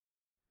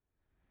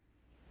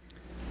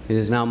It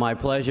is now my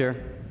pleasure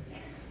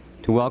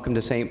to welcome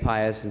to St.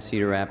 Pius and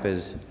Cedar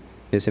Rapids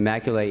Ms.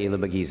 Immaculée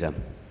Ilibagiza.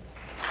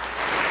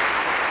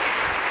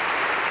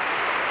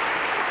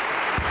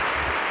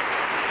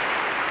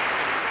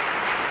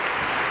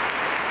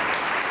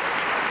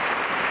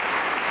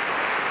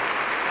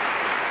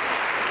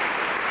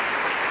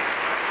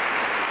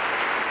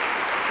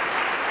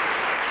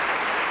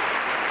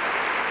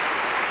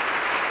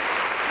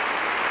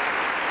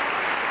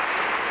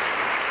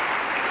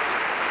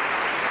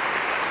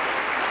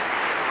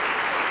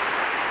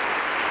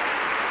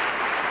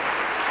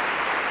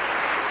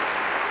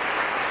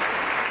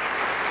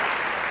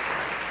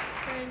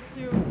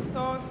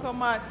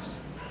 Much.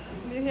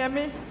 Can you hear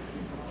me?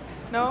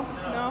 No?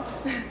 No?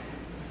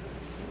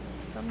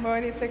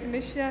 Somebody,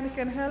 technician,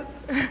 can help?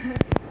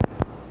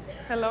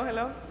 Hello,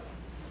 hello?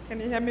 Can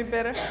you hear me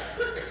better?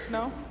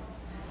 No?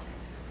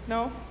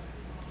 No?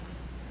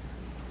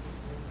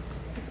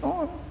 It's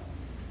on.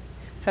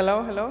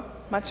 Hello, hello?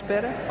 Much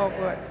better? Oh,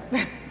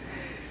 good.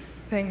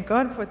 Thank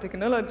God for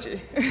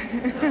technology.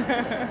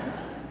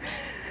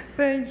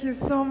 Thank you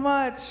so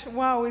much.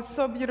 Wow, it's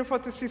so beautiful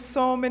to see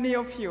so many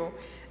of you.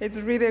 It's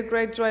really a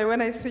great joy.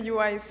 When I see you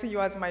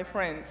as my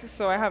friends.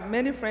 So I have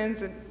many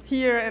friends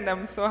here, and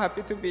I'm so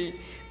happy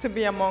to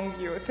be among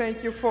you.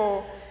 Thank you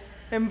for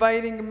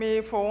inviting me,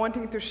 for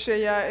wanting to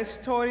share a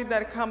story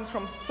that comes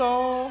from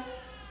so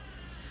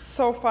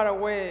far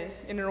away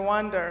in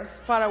Rwanda,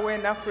 far away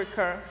in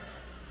Africa,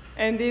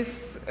 and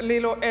this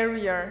little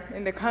area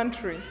in the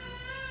country.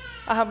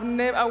 I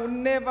would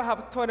never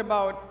have thought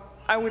about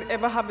I would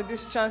ever have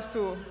this chance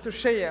to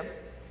share.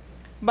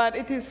 But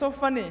it is so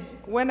funny.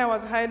 When I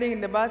was hiding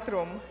in the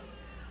bathroom,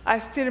 I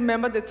still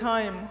remember the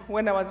time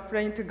when I was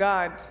praying to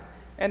God,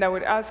 and I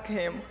would ask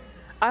him,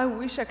 I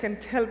wish I can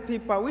tell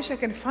people, I wish I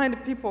can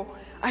find people,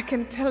 I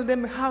can tell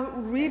them how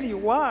real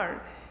you are,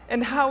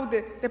 and how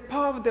the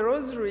power of the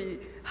rosary,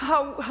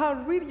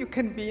 how real you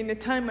can be in a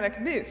time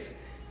like this.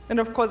 And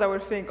of course I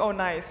would think, oh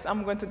nice,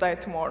 I'm going to die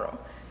tomorrow.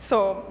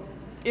 So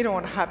it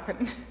won't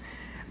happen.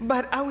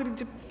 But I would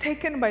be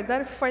taken by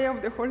that fire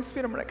of the Holy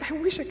Spirit. I'm like, I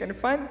wish I can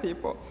find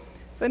people.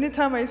 So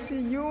anytime I see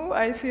you,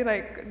 I feel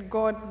like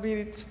God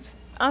really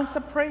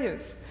answers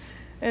prayers.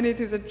 And it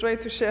is a joy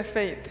to share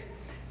faith.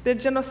 The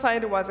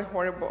genocide was a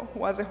horrible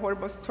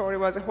story,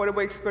 was a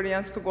horrible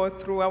experience to go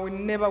through. I would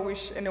never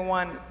wish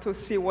anyone to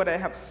see what I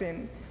have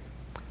seen.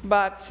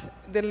 But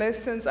the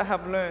lessons I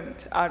have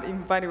learned are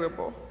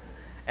invaluable.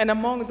 And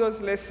among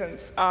those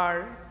lessons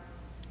are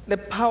the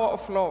power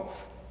of love.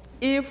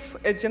 If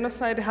a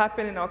genocide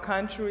happened in our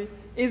country,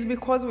 it's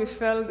because we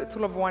failed to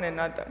love one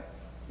another.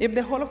 If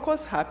the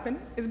Holocaust happened,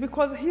 it's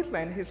because Hitler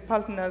and his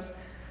partners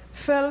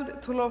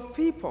failed to love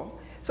people.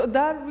 So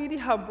that really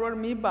have brought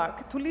me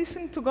back to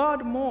listen to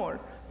God more,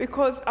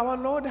 because our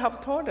Lord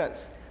have taught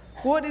us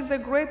what is the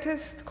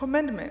greatest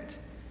commandment.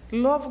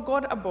 Love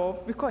God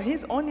above, because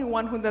he's the only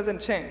one who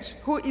doesn't change,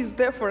 who is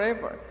there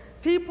forever.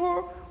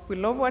 People, we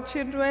love our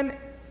children,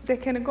 they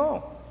can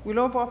go. We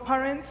love our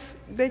parents,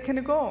 they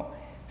can go.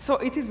 So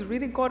it is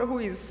really God who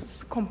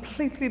is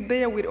completely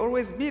there, will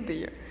always be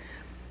there.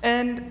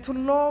 And to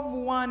love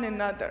one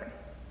another.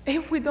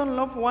 If we don't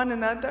love one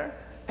another,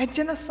 a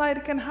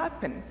genocide can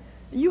happen.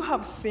 You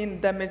have seen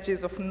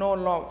damages of no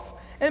love.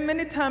 And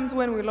many times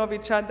when we love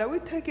each other, we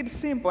take it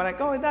simple, like,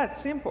 oh,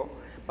 that's simple.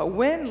 But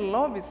when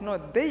love is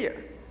not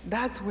there,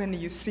 that's when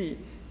you see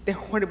the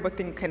horrible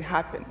thing can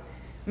happen.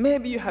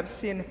 Maybe you have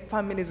seen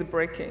families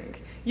breaking.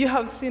 You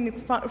have seen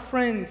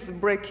friends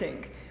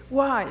breaking.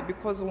 Why?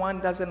 Because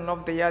one doesn't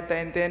love the other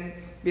and then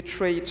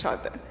betray each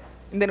other.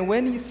 And then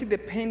when you see the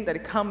pain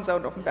that comes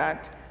out of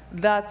that,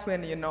 that's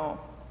when you know,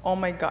 oh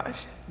my gosh,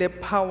 the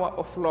power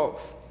of love.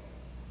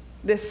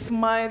 The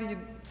smile you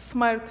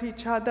smile to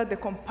each other, the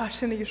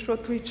compassion you show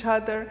to each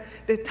other,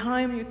 the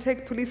time you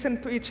take to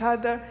listen to each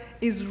other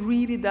is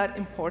really that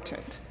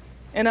important.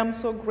 And I'm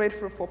so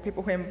grateful for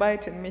people who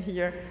invited me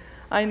here.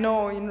 I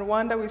know in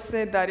Rwanda we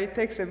said that it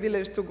takes a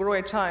village to grow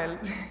a child,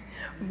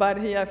 but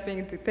here I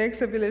think it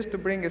takes a village to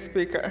bring a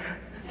speaker.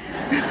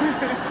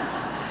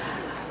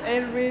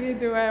 And really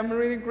do, I am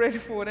really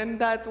grateful, and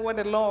that's what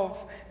I love,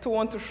 to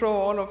want to show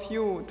all of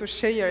you, to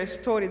share a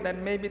story that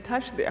maybe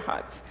touched their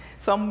hearts.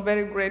 So I'm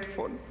very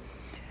grateful.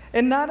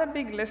 Another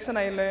big lesson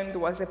I learned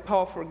was the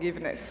power of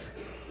forgiveness.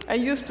 I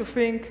used to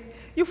think,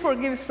 you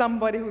forgive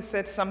somebody who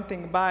said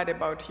something bad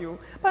about you,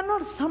 but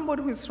not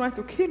somebody who is trying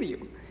to kill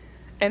you.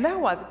 And I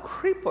was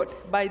crippled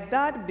by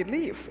that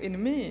belief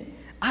in me.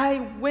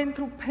 I went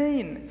through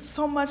pain,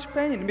 so much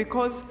pain,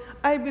 because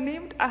I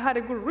believed I had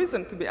a good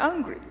reason to be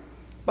angry.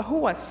 But who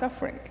was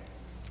suffering?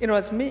 It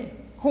was me,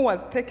 who was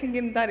taking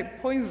in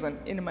that poison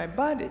in my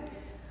body.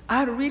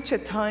 I reached a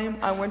time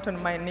I went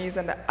on my knees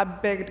and I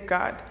begged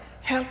God,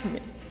 help me.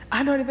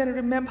 I don't even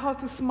remember how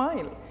to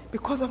smile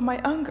because of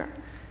my anger.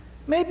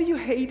 Maybe you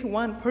hate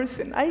one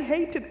person. I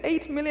hated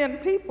 8 million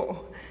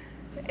people.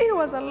 It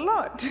was a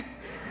lot.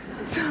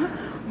 So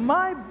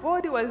my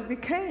body was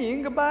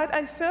decaying, but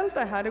I felt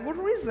I had a good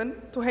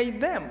reason to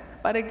hate them.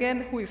 But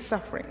again, who is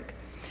suffering?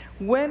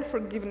 When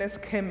forgiveness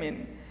came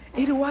in,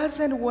 It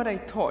wasn't what I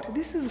thought.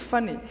 This is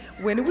funny.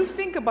 When we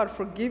think about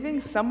forgiving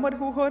somebody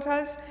who hurt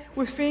us,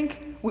 we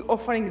think we're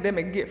offering them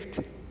a gift.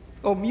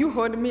 Oh, you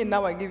hurt me,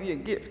 now I give you a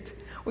gift.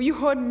 Or you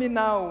hurt me,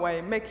 now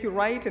I make you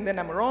right, and then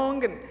I'm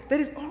wrong. And there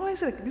is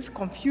always like this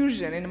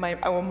confusion in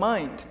our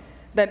mind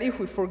that if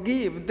we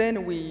forgive,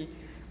 then we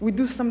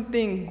do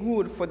something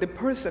good for the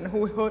person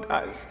who hurt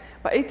us.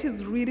 But it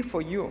is really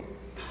for you.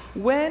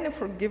 When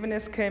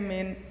forgiveness came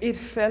in, it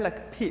felt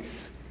like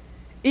peace.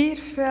 It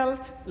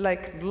felt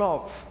like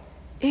love.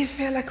 It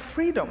felt like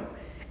freedom.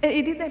 And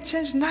it didn't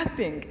change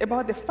nothing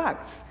about the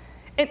facts.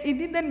 And it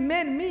didn't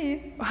make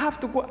me have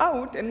to go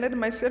out and let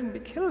myself be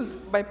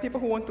killed by people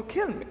who want to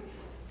kill me.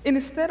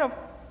 Instead of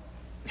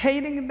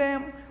hating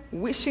them,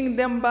 wishing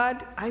them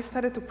bad, I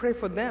started to pray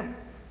for them.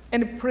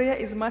 And prayer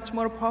is much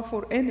more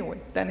powerful anyway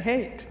than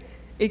hate.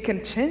 It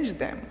can change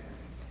them.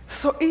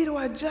 So it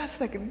was just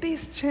like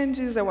these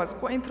changes I was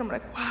going through. I'm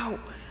like, wow,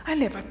 I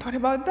never thought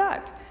about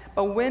that.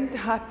 But when it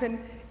happened,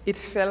 it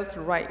felt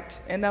right.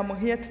 And I'm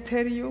here to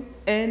tell you,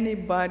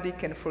 anybody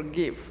can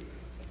forgive.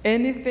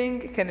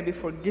 Anything can be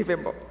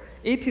forgivable.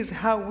 It is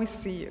how we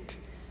see it.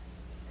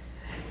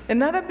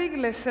 Another big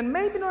lesson,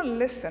 maybe not a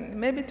lesson,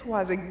 maybe it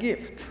was a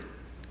gift.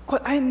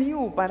 Because I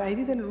knew, but I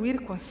didn't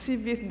really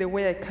conceive it the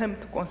way I came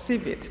to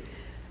conceive it.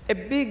 A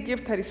big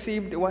gift I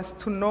received was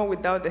to know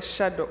without a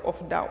shadow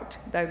of doubt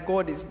that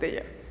God is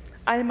there.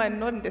 I might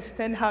not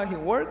understand how He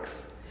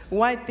works,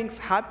 why things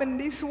happen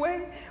this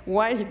way,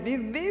 why He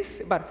did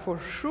this, but for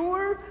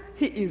sure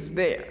He is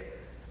there.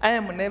 I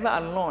am never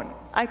alone.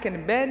 I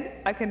can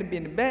be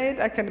in bed,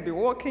 I can be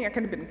walking, I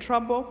can be in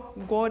trouble.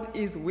 God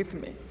is with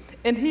me.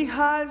 And He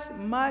has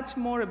much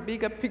more a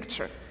bigger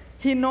picture.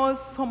 He knows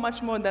so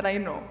much more than I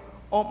know.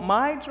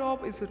 My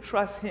job is to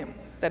trust Him,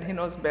 that He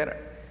knows better.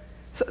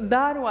 So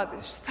that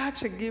was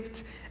such a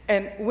gift.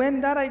 And when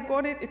that I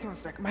got it, it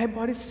was like my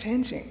body's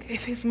changing.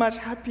 It feels much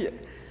happier.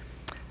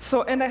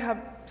 So, and I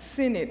have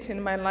seen it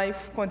in my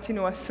life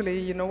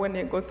continuously, when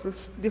you go through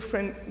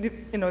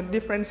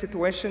different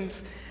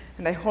situations,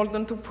 and I hold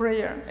on to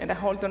prayer, and I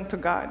hold on to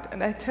God,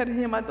 and I tell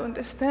Him, I don't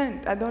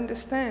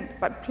understand,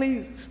 but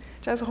please,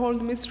 just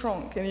hold me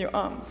strong in your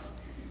arms.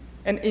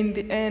 And in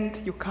the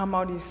end, you come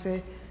out, you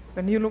say,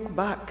 when you look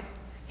back,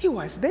 He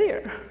was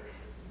there.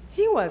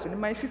 He was in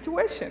my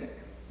situation.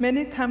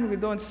 Many times we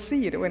don't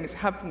see it when it's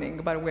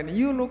happening, but when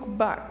you look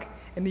back,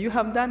 and you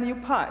have done your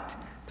part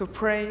to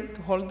pray,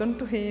 to hold on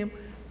to Him,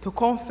 to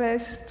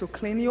confess, to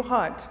clean your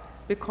heart,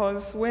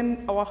 because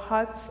when our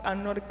hearts are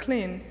not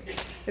clean,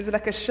 it's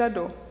like a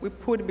shadow we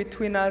put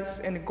between us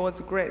and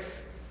God's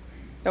grace.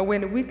 That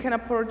when we can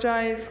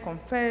apologize,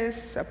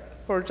 confess,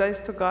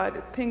 apologize to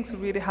God, things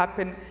really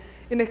happen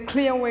in a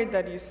clear way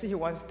that you see He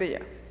was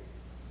there.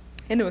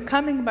 Anyway,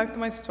 coming back to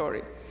my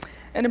story.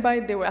 And by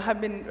the way,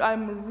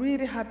 I'm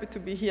really happy to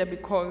be here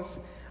because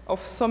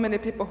of so many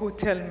people who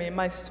tell me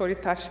my story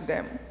touched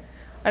them.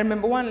 I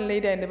remember one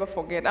lady I never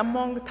forget,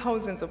 among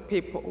thousands of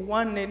people,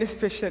 one lady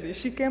especially,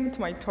 she came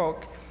to my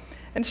talk,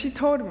 and she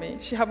told me,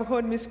 she had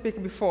heard me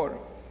speak before,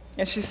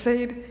 and she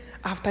said,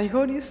 after I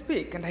heard you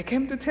speak, and I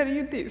came to tell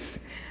you this,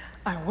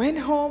 I went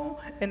home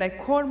and I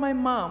called my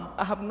mom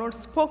I have not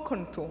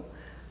spoken to,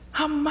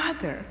 her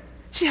mother,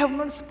 she have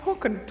not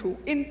spoken to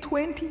in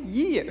 20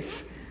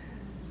 years.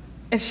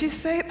 And she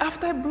said,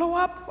 after I blow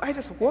up, I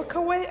just walk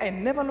away, I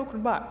never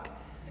looked back.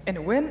 And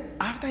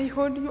after I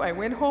heard you, I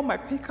went home, I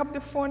picked up the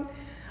phone,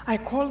 I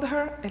called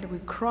her, and we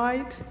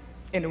cried,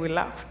 and we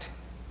laughed.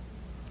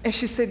 And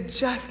she said,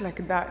 just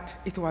like that,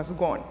 it was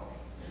gone.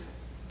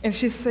 And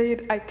she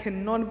said, I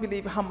cannot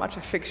believe how much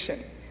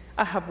affection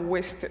I have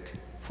wasted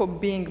for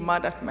being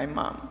mad at my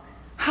mom.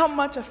 How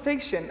much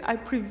affection I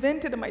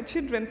prevented my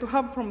children to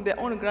have from their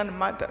own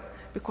grandmother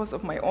because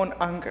of my own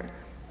anger.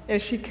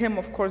 And she came,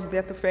 of course,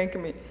 there to thank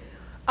me.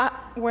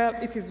 Well,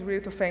 it is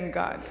really to thank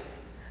God.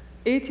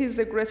 It is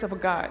the grace of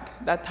God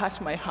that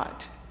touched my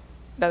heart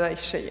that I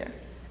share.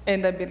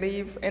 And I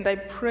believe and I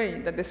pray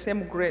that the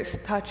same grace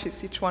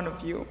touches each one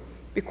of you,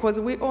 because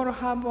we all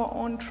have our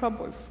own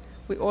troubles.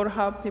 We all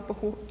have people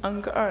who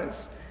anger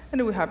us,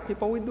 and we have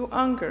people we do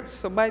anger.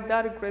 So by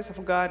that grace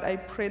of God, I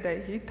pray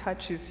that He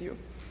touches you.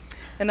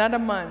 Another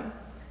man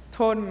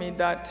told me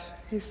that,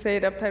 he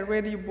said, after I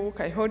read your book,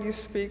 I heard you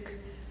speak,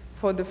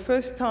 for the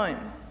first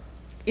time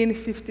in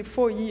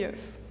 54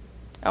 years,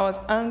 I was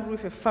angry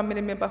with a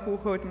family member who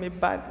hurt me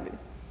badly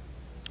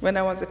when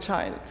I was a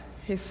child.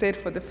 He said,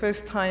 for the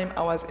first time,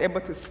 I was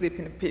able to sleep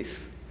in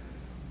peace.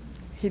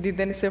 He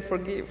didn't say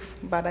forgive,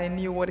 but I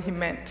knew what he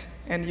meant,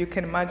 and you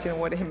can imagine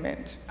what he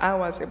meant. I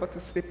was able to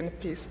sleep in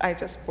peace. I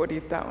just put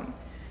it down.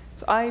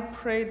 So I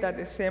pray that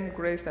the same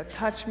grace that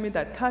touched me,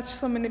 that touched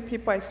so many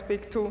people I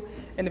speak to,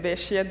 and they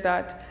shared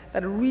that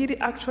really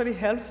actually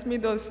helps me.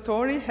 Those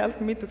stories help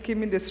me to give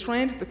me the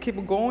strength to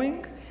keep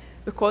going,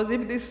 because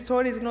if this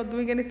story is not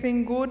doing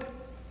anything good,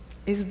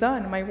 it's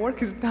done. My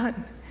work is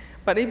done.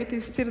 But if it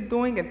is still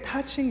doing and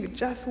touching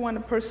just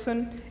one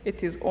person,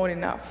 it is all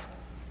enough.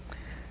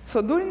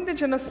 So during the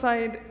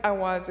genocide, I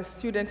was a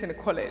student in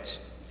college,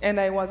 and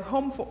I was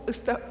home for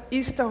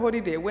Easter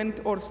holiday when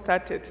it all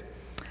started.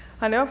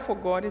 I never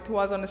forgot, it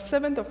was on the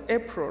 7th of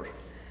April.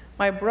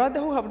 My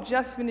brother, who had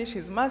just finished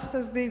his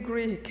master's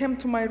degree, he came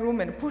to my room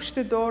and pushed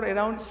the door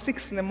around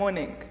 6 in the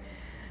morning.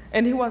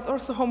 And he was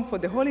also home for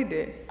the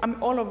holiday.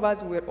 All of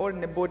us were all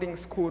in a boarding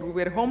school.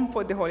 We were home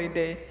for the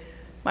holiday.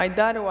 My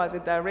dad was a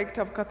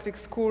director of Catholic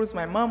schools.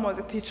 My mom was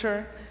a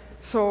teacher.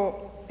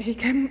 So he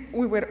came,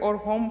 we were all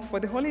home for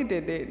the holiday,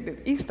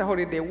 the Easter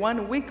holiday,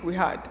 1 week we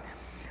had.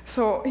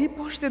 So he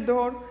pushed the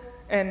door,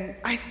 and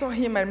I saw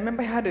him. I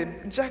remember he had a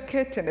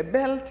jacket and a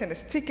belt and a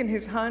stick in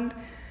his hand.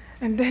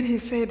 And then he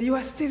said, "You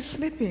are still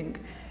sleeping.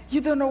 You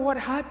don't know what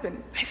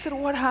happened." I said,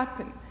 "What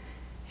happened?"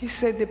 He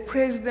said, "The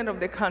president of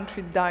the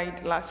country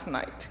died last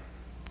night."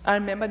 I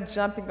remember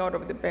jumping out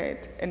of the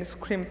bed and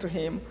screamed to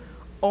him,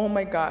 "Oh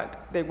my God,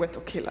 they're going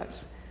to kill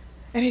us."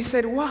 And he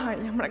said, "Why?"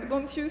 I'm like,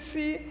 "Don't you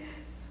see?"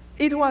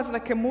 It was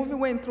like a movie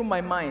went through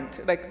my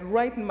mind, like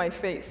right in my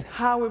face,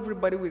 how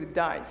everybody will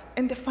die.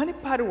 And the funny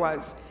part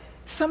was,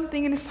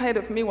 something inside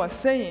of me was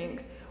saying,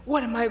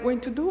 what am I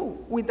going to do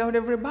without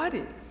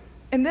everybody?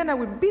 And then I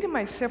would beat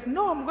myself,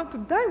 no, I'm going to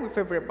die with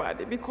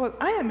everybody because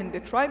I am in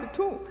the tribe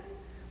too.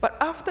 But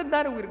after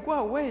that, it will go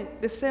away.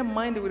 The same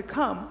mind will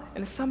come,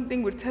 and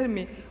something will tell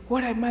me,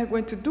 what am I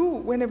going to do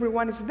when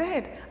everyone is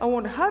dead? I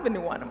won't have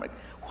anyone. I'm like,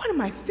 what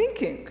am I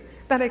thinking?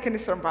 That I can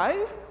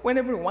survive when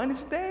everyone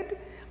is dead?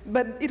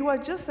 But it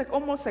was just like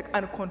almost like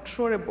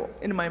uncontrollable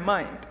in my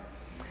mind.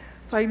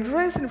 So I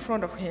dressed in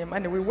front of him,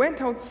 and we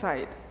went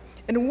outside.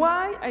 And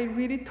why I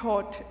really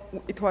thought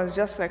it was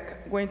just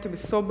like going to be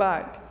so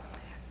bad,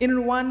 in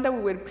Rwanda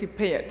we were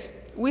prepared.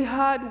 We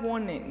had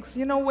warnings.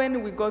 You know,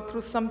 when we go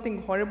through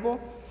something horrible,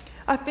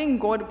 I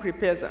think God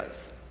prepares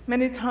us.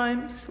 Many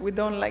times we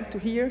don't like to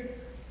hear,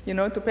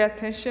 to pay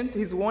attention to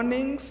his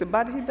warnings,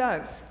 but he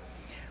does.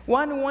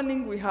 One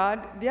warning we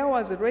had, there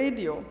was a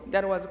radio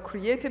that was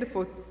created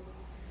for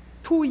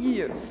 2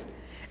 years.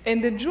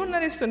 And the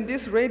journalists on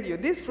this radio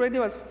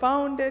was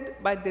founded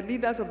by the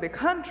leaders of the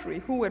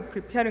country who were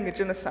preparing a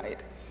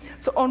genocide.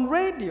 So on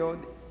radio,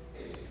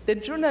 the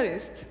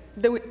journalists,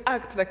 they would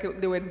act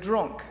like they were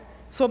drunk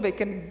so they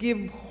can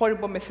give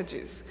horrible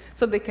messages,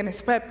 so they can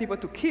inspire people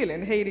to kill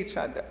and hate each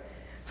other.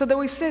 So they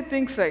would say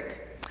things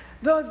like,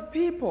 those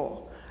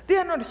people, they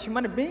are not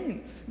human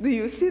beings. Do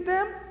you see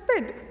them?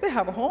 They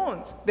have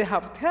horns, they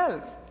have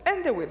tails,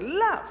 and they will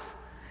laugh.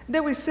 They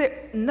will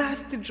say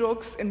nasty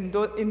jokes in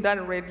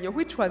that radio,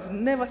 which was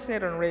never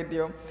said on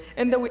radio.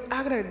 And they will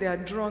act like they are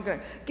drunk,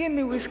 like, give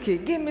me whiskey,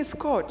 give me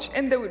scotch.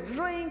 And they will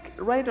drink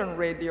right on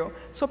radio.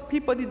 So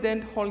people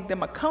didn't hold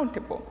them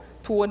accountable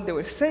to what they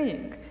were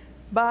saying,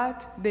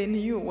 but they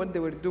knew what they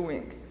were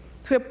doing.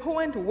 To a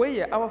point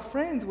where our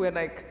friends were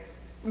like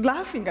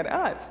laughing at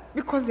us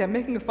because they're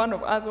making fun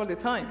of us all the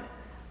time.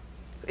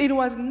 It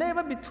was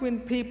never between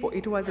people.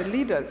 It was the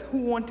leaders who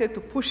wanted to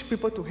push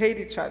people to hate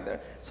each other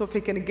so they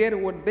can get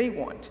what they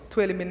want, to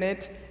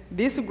eliminate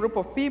this group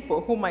of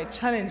people who might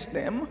challenge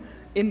them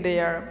in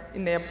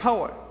their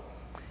power.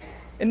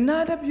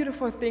 Another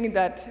beautiful thing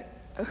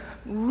that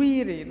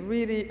really,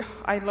 really,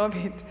 I love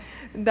it,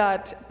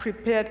 that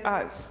prepared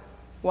us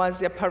was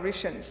the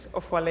apparitions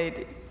of Our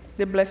Lady,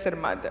 the Blessed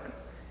Mother.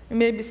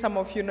 Maybe some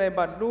of you know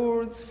about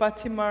Lourdes,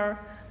 Fatima,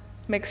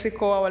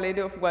 Mexico, Our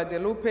Lady of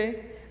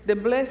Guadalupe. The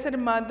Blessed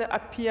Mother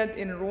appeared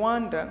in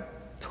Rwanda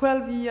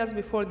 12 years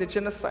before the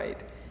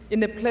genocide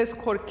in a place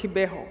called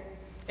Kibeho.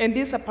 And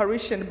this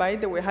apparition, by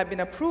the way, had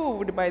been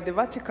approved by the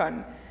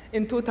Vatican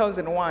in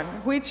 2001,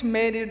 which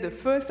made it the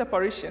first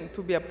apparition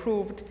to be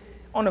approved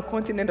on the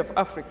continent of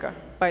Africa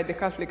by the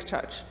Catholic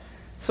Church.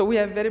 So we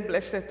are very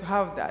blessed to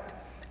have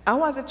that. I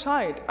was a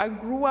child. I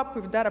grew up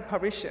with that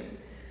apparition.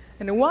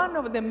 And one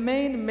of the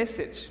main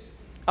messages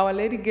Our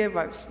Lady gave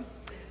us,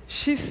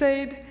 she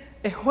said,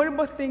 a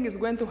horrible thing is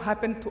going to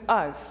happen to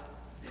us,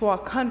 to our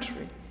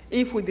country,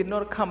 if we did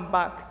not come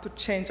back to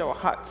change our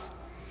hearts,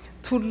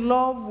 to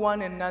love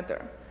one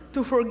another,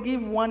 to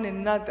forgive one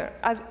another,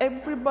 as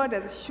everybody,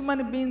 as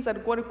human beings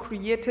that God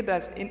created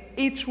us, in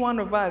each one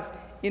of us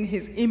in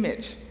his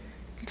image.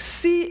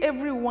 See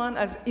everyone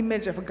as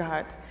image of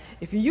God.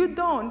 If you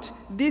don't,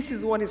 this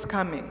is what is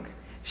coming.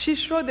 She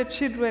showed the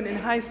children in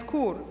high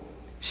school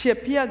she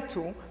appeared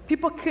to,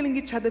 people killing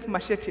each other with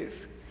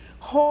machetes,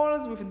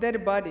 holes with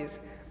dead bodies,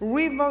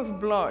 river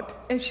of blood,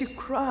 and she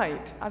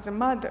cried as a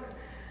mother.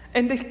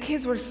 And the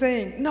kids were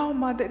saying, no,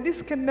 mother,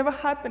 this can never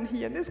happen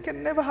here. This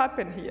can never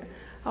happen here.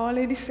 Our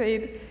Lady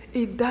said,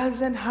 it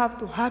doesn't have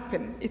to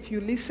happen if you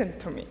listen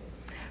to me.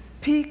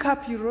 Pick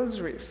up your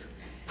rosaries.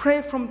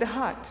 Pray from the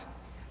heart.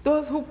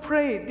 Those who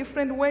pray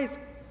different ways,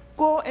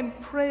 go and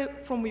pray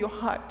from your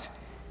heart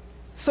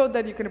so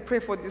that you can pray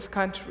for this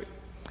country.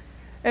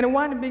 And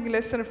one big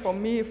lesson for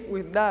me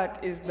with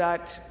that is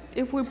that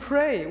if we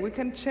pray, we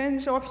can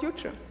change our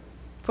future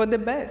for the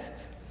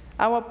best.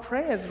 Our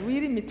prayers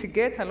really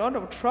mitigate a lot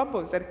of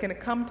troubles that can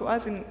come to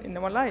us in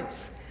our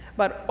lives.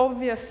 But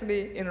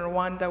obviously, in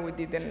Rwanda, we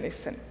didn't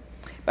listen.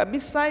 But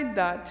beside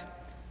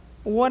that,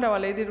 what Our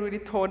Lady really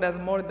told us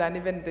more than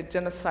even the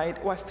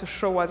genocide was to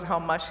show us how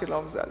much she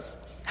loves us,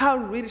 how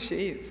real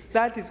she is.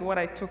 That is what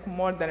I took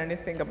more than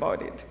anything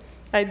about it.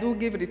 I do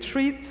give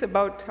retreats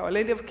about Our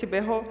Lady of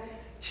Kibeho.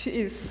 She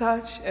is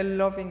such a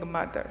loving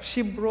mother.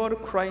 She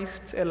brought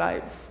Christ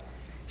alive.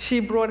 She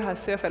brought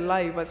herself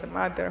alive as a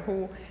mother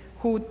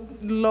who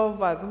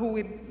loves us, who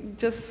will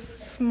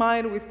just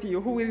smile with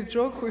you, who will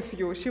joke with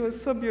you. She was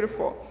so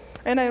beautiful.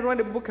 And I wrote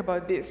a book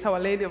about this, Our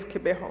Lady of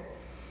Kibeho.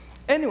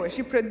 Anyway,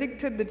 she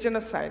predicted the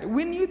genocide.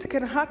 We knew it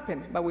can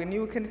happen, but we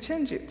knew we can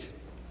change it.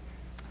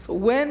 So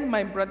when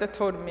my brother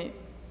told me,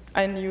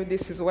 I knew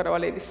this is what Our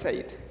Lady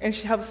said. And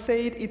she have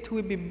said it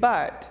will be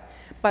bad.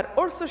 But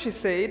also she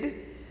said,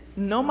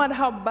 no matter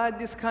how bad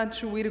this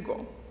country will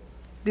go,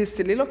 this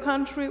little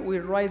country will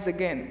rise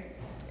again,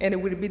 and it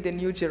will be the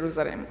new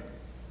Jerusalem,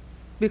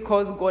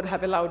 because God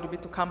have allowed me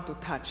to come to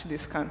touch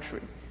this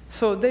country.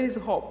 So there is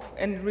hope,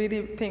 and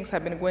really things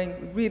have been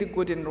going really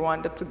good in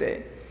Rwanda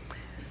today.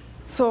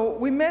 So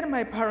we met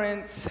my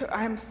parents.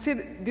 I'm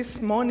still,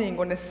 this morning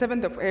on the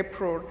 7th of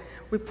April,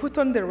 we put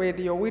on the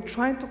radio. We're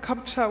trying to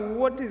capture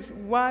what's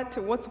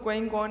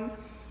going on.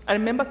 I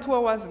remember 2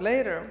 hours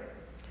later,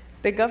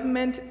 the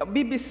government,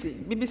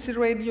 BBC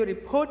Radio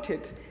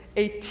reported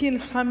 18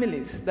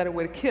 families that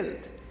were killed.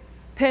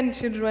 10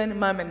 children,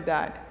 mom and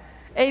dad.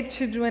 8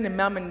 children and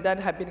mom and dad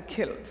have been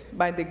killed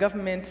by the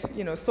government,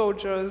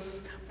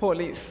 soldiers,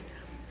 police.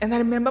 And I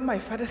remember my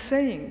father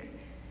saying,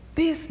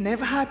 this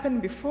never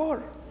happened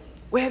before,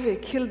 where they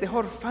killed the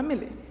whole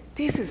family.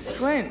 This is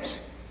strange.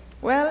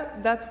 Well,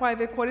 that's why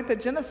they call it a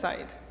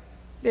genocide.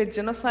 The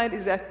genocide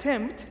is an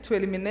attempt to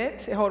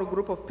eliminate a whole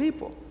group of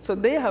people. So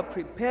they have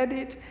prepared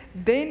it.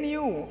 They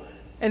knew,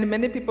 and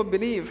many people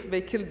believe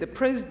they killed the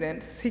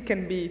president. He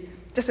can be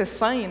just a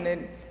sign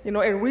and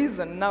a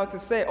reason now to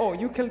say, oh,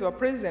 you killed our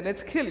president,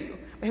 let's kill you.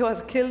 But he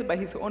was killed by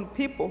his own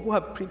people who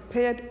have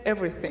prepared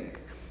everything.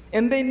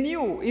 And they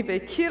knew if they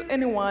kill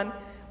anyone,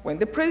 when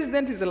the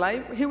president is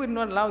alive, he will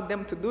not allow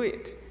them to do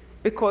it,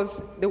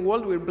 because the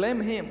world will blame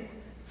him.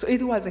 So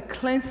it was a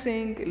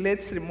cleansing,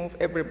 let's remove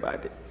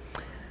everybody.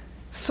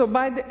 So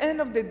by the end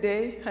of the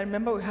day, I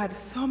remember we had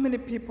so many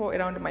people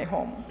around my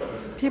home,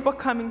 people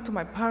coming to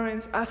my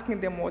parents,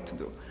 asking them what to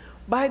do.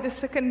 By the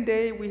second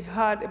day, we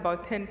had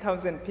about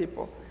 10,000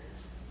 people.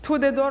 To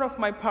the door of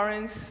my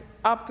parents,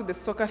 up to the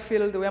soccer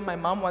field where my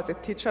mom was a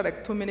teacher,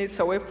 like 2 minutes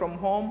away from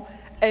home.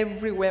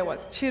 Everywhere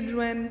was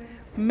children,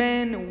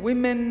 men,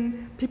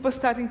 women, people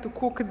starting to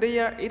cook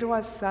there. It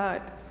was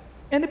sad.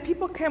 And the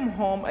people came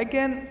home.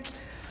 Again,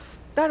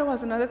 that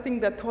was another thing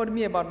that taught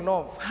me about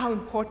love, how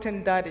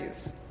important that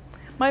is.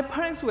 My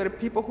parents were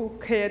people who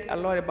cared a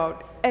lot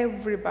about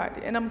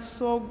everybody, and I'm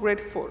so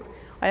grateful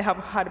I have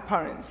had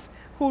parents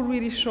who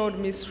really showed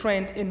me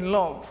strength in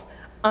love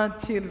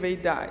until they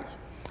died.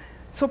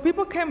 So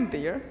people came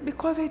there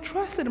because they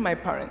trusted my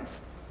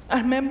parents.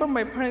 I remember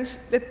my parents,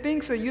 the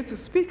things they used to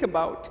speak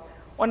about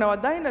on our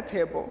dinner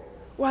table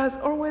was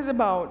always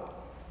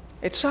about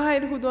a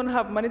child who don't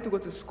have money to go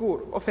to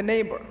school, of a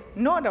neighbor,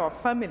 not our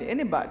family,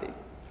 anybody.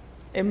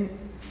 A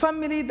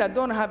family that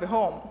don't have a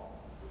home.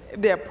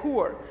 They're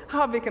poor,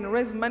 how they can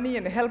raise money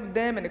and help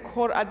them and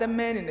call other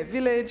men in the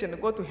village and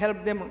go to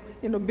help them,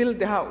 build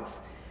the house.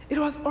 It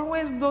was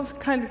always those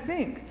kind of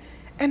things.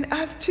 And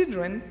as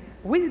children,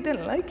 we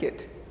didn't like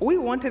it. We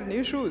wanted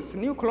new shoes,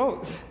 new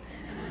clothes.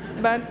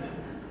 But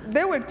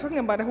they were talking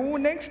about who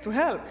next to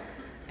help.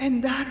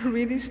 And that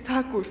really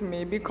stuck with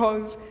me,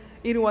 because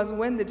it was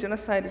when the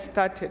genocide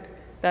started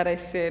that I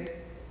said,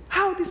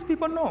 how these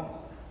people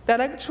know that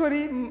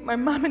actually my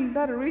mom and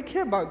dad really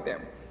care about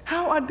them?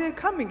 How are they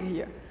coming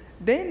here?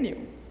 They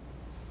knew.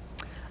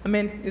 I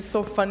mean, it's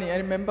so funny. I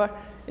remember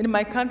in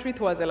my country it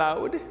was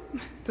allowed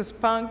to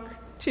spank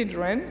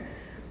children,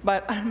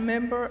 but I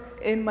remember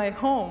in my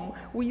home,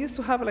 we used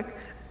to have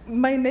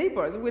my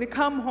neighbors would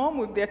come home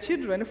with their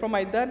children for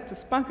my dad to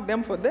spank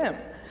them for them.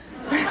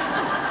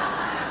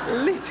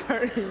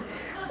 Literally.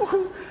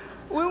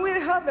 We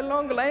will have a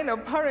long line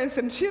of parents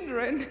and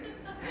children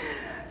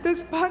to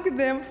spank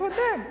them for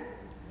them.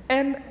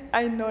 And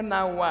I know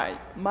now why.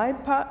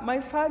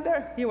 My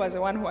father, he was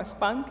the one who was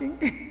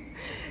spanking.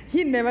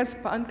 He never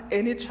spanked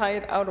any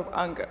child out of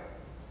anger.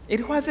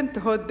 It wasn't to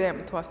hurt them,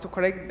 it was to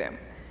correct them.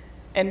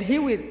 And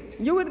you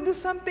will do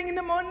something in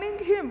the morning,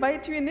 he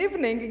invite you in the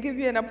evening, give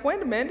you an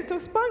appointment to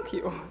spank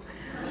you.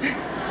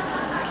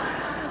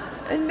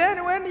 And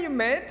then when you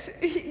met,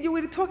 you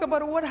will talk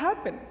about what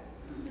happened.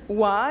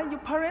 Why your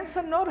parents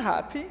are not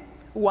happy,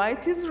 why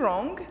it is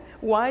wrong,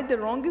 why the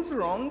wrong is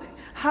wrong,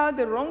 how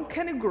the wrong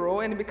can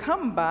grow and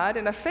become bad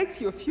and affect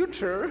your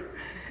future,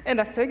 and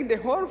affect the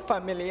whole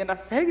family, and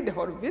affect the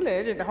whole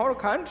village and the whole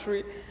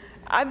country.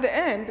 At the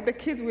end, the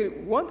kids will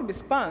want to be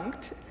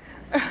spanked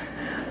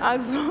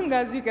as long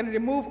as you can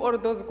remove all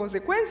those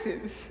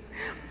consequences.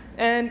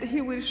 And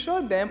he will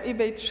show them if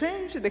they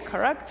change the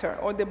character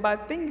or the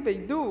bad thing they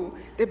do,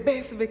 the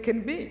best they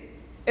can be.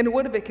 And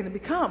what they can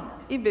become,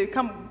 if they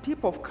become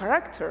people of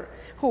character,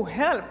 who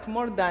help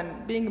more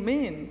than being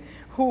mean,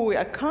 who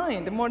are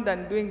kind more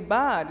than doing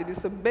bad,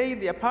 disobey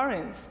their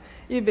parents,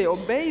 if they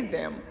obey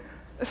them.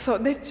 So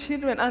the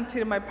children,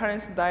 until my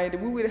parents died,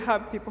 we will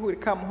have people who will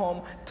come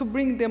home to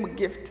bring them a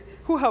gift,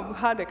 who who have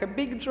had like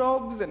big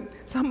jobs, and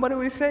somebody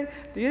will say,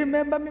 do you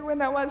remember me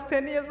when I was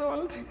 10 years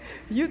old?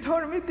 You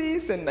told me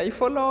this, and I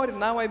followed, and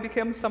now I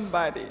became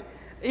somebody.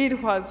 It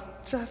was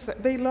just,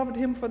 they loved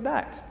him for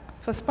that,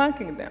 for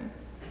spanking them.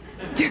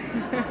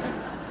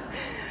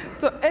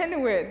 So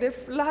anyway, the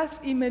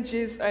last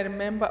images I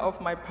remember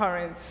of my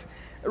parents,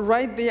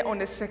 right there on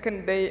the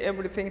second day,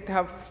 everything to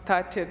have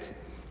started.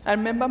 I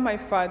remember my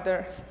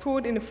father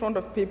stood in front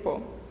of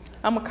people.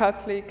 I'm a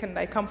Catholic, and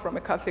I come from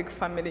a Catholic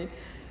family.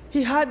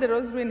 He had the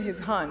rosary in his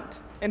hand,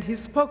 and he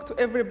spoke to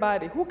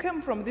everybody who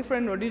came from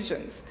different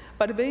religions,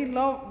 but they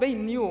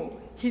knew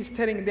he's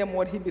telling them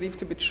what he believed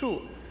to be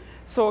true.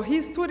 So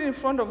he stood in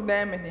front of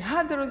them, and he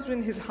had the rosary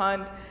in his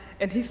hand,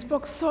 and he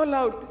spoke so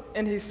loud,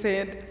 and he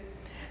said,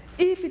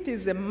 if it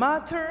is a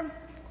matter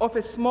of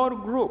a small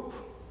group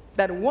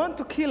that want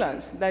to kill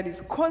us, that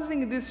is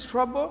causing this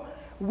trouble,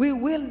 we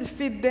will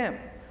defeat them.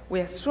 We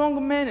are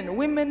strong men and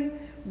women.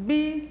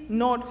 Be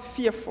not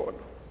fearful.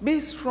 Be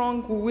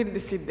strong, we will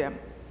defeat them.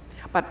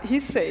 But he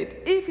said,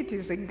 if it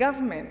is a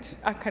government,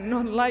 I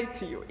cannot lie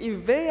to you.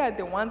 If they are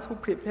the ones who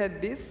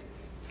prepared this,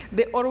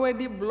 they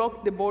already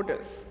blocked the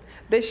borders.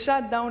 They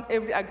shut down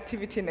every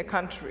activity in the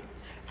country.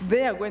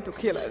 They are going to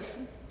kill us.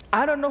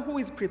 I don't know who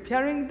is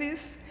preparing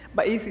this,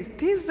 but if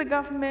it is the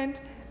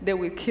government, they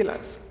will kill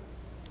us.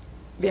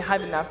 They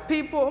have enough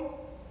people.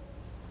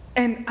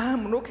 And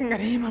I'm looking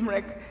at him, I'm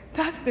like,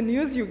 that's the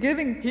news you're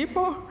giving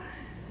people?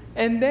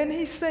 And then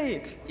he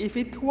said, if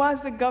it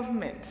was a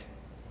government,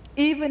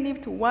 even if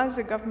it was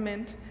a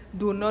government,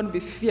 do not be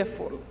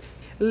fearful.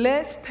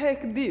 Let's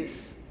take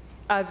this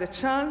as a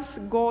chance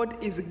God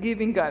is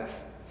giving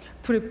us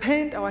to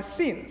repent our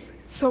sins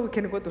so we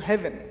can go to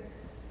heaven.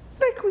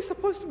 Like we're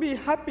supposed to be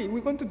happy,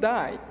 we're going to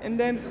die, and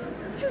then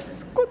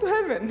just go to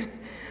heaven.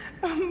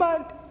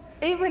 But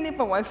even if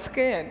I was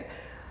scared,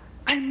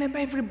 I remember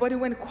everybody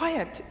went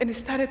quiet and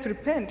started to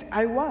repent.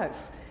 I was.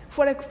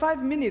 For like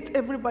 5 minutes,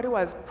 everybody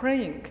was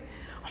praying.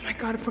 Oh my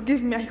God,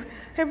 forgive me.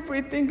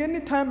 Everything,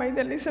 anytime I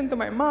listen to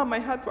my mom, I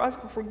had to ask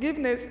for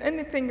forgiveness.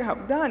 Anything I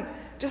have done,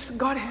 just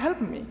God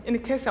help me in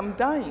case I'm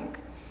dying.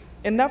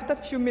 And after a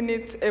few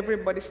minutes,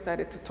 everybody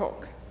started to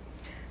talk.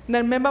 And I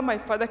remember my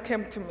father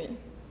came to me.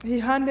 He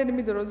handed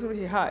me the rosary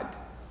he had,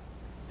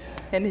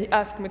 and he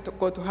asked me to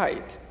go to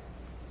hide.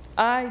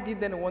 I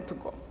didn't want to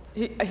go.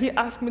 He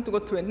asked me to go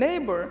to a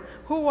neighbor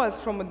who was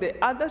from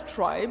the other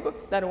tribe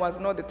that was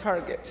not the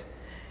target.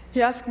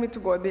 He asked me to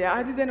go there.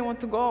 I didn't want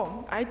to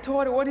go. I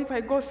thought, what if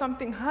I go,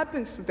 something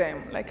happens to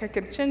them, like I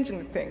can change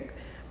anything.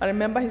 I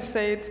remember he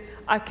said,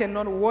 I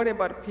cannot worry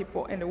about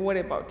people and worry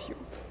about you.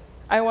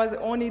 I was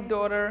the only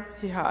daughter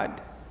he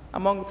had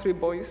among 3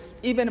 boys.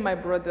 Even my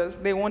brothers,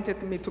 they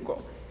wanted me to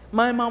go.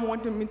 My mom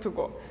wanted me to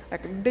go.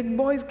 Like, the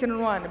boys can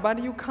run,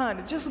 but you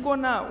can't. Just go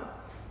now.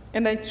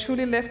 And I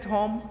truly left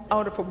home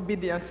out of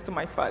obedience to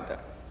my father.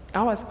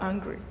 I was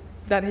angry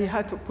that he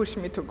had to push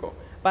me to go.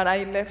 But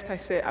I left, I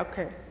said,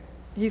 okay.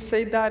 He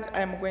said that I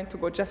am going to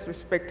go, just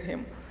respect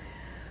him.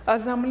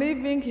 As I'm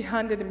leaving, he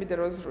handed me the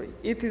rosary.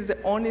 It is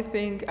the only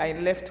thing I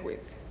left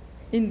with.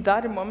 In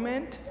that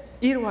moment,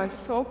 it was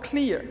so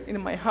clear in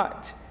my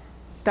heart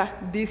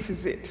that this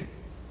is it.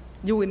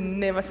 You will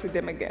never see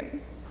them again.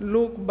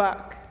 Look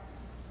back.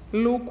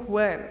 Look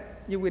well.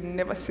 You will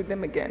never see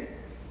them again.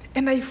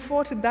 And I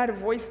fought that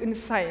voice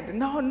inside.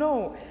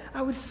 No,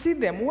 I will see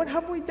them. What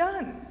have we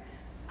done?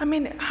 I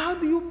mean, how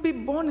do you be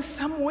born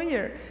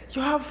somewhere?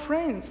 You have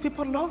friends,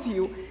 people love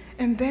you,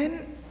 and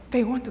then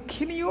they want to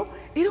kill you?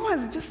 It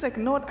was just like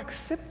not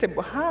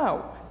acceptable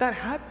how that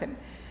happened.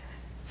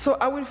 So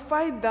I will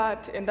fight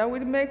that, and I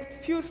will make a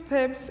few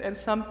steps, and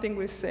something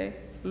will say,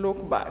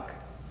 look back.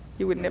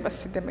 You will never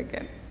see them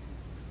again.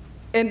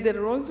 And the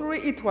rosary,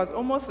 it was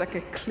almost like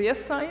a clear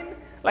sign,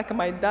 like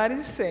my dad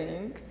is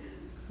saying,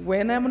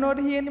 when I'm not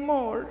here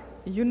anymore,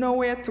 you know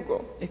where to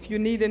go if you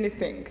need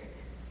anything.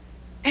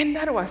 And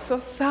that was so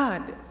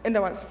sad, and I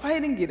was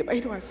fighting it, but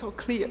it was so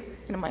clear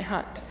in my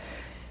heart.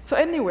 So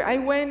anyway, I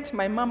went.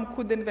 My mom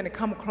couldn't even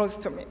come close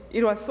to me.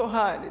 It was so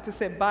hard to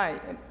say bye.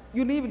 And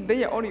you live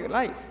there all your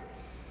life.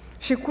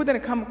 She couldn't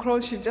come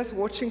close. She's just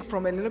watching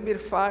from a little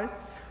bit far.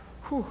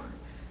 Whew.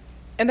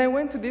 And I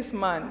went to this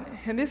man,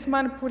 and this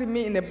man put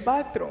me in a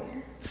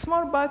bathroom,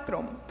 small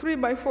bathroom, 3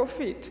 by 4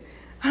 feet.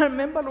 I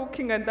remember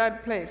looking at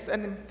that place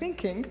and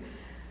thinking,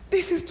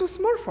 this is too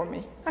small for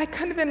me. I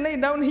can't even lay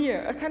down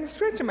here. I can't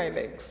stretch my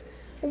legs.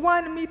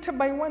 1 meter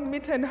by 1.5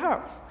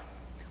 meters.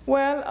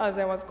 Well, as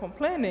I was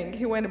complaining,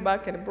 he went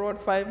back and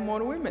brought 5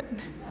 more women.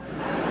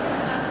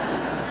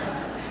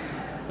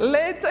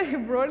 Later, he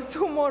brought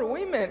 2 more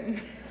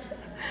women.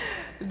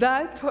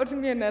 That taught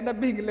me another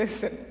big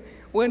lesson.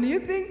 When you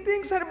think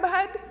things are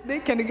bad, they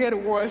can get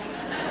worse.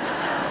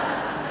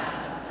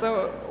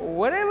 So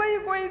whatever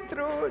you're going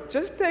through,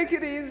 just take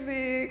it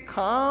easy,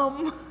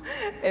 calm,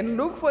 and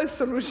look for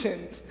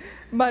solutions.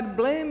 But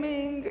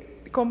blaming,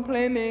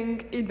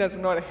 complaining, it does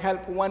not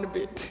help one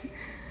bit.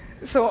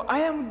 So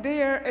I am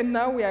there, and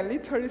now we are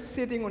literally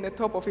sitting on the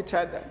top of each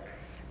other.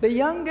 The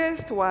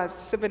youngest was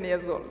 7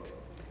 years old.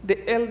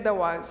 The elder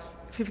was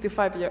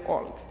 55 years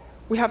old.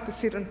 We have to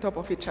sit on top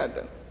of each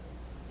other.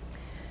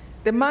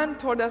 The man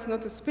told us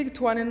not to speak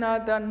to one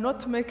another, not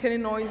to make any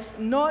noise,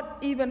 not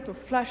even to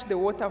flush the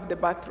water of the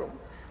bathroom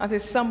until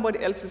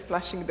somebody else is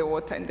flushing the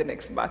water in the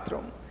next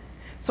bathroom.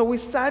 So we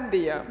sat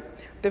there.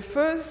 The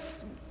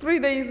first 3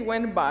 days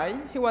went by.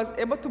 He was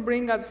able to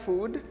bring us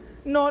food,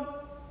 not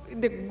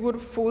the good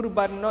food,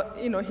 but not,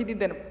 he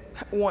didn't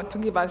want to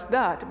give us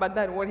that, but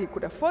that's what he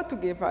could afford to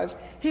give us.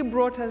 He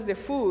brought us the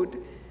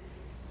food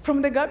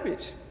from the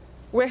garbage,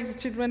 where his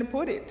children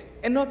put it,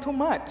 and not too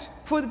much.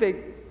 Food they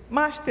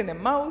mashed in the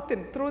mouth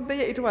and through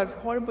there. It was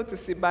horrible to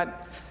see,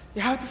 but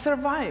you have to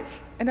survive.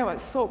 And I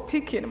was so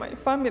picky in my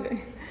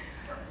family.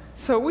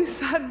 So we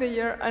sat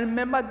there, and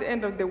remember at the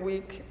end of the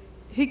week,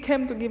 he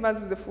came to give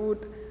us the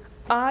food.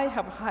 I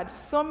have had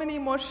so many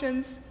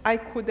emotions, I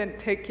couldn't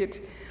take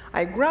it.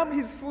 I grabbed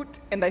his foot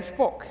and I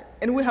spoke.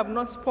 And we have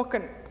not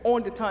spoken all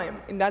the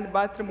time. In that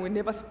bathroom, we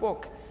never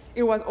spoke.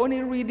 It was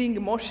only reading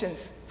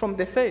emotions from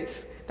the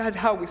face. That's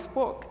how we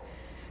spoke.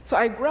 So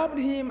I grabbed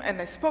him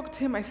and I spoke to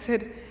him. I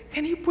said,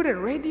 can you put a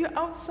radio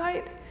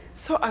outside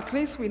so at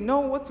least we know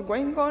what's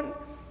going on?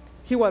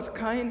 He was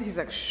kind. He's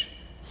like, shh.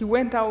 He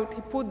went out.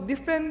 He put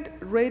different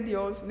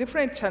radios,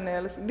 different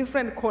channels,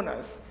 different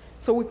corners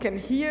so we can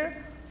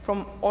hear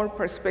from all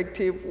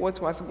perspectives what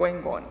was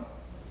going on.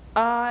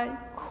 I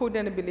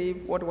couldn't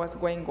believe what was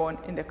going on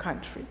in the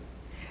country.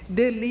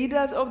 The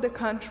leaders of the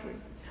country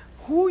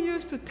who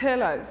used to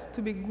tell us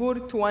to be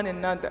good to one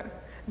another,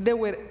 they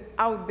were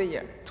out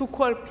there to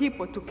call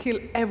people to kill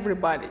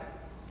everybody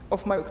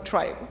of my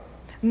tribe.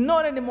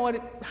 Not anymore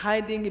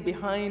hiding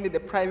behind the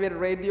private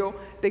radio.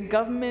 The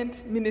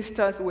government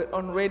ministers were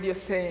on radio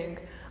saying,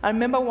 I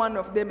remember one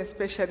of them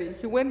especially,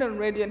 he went on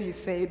radio and he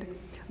said,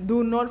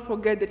 do not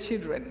forget the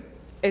children.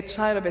 A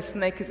child of a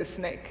snake is a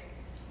snake.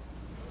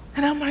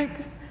 And I'm like,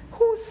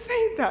 who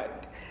said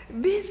that?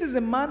 This is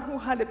a man who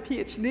had a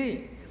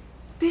PhD.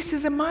 This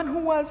is a man who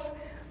was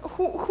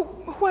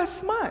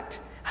smart.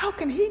 How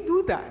can he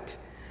do that?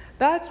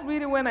 That's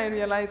really when I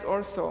realized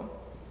also,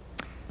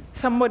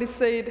 somebody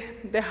said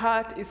the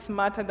heart is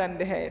smarter than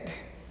the head.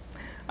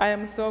 I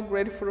am so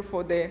grateful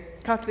for the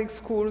Catholic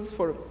schools,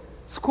 for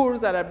schools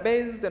that are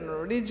based on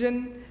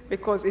religion,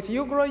 because if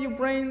you grow your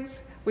brains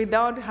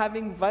without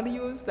having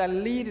values that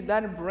lead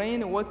that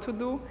brain what to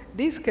do,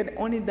 this can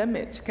only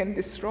damage, can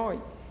destroy.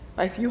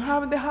 But if you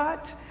have the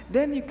heart,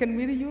 then you can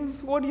really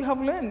use what you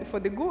have learned for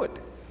the good.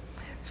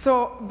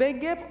 So they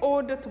gave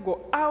order to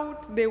go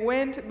out. They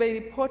went, they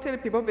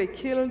reported people they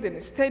killed in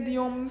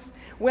stadiums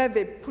where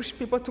they pushed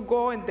people to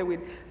go, and they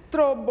would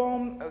throw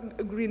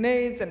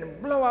grenades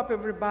and blow up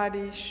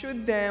everybody,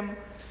 shoot them.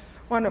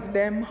 One of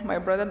them, my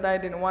brother,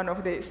 died in one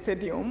of the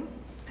stadiums.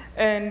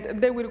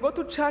 And they will go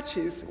to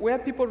churches where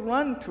people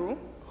run to,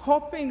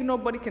 hoping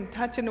nobody can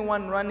touch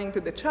anyone running to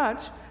the church,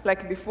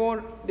 like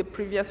before the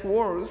previous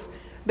wars.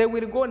 They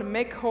will go and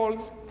make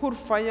holes, put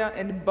fire,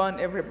 and burn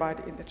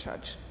everybody in the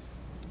church.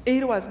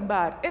 It was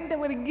bad. And they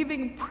were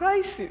giving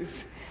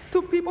prizes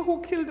to people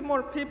who killed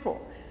more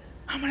people.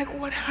 I'm like,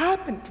 what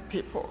happened to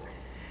people?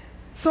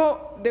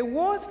 So the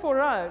wars for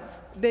us,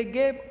 they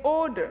gave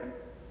order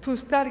to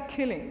start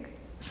killing,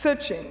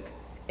 searching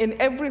in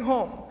every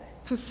home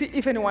to see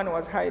if anyone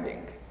was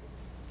hiding.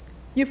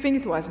 You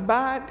think it was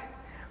bad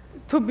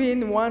to be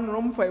in one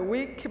room for a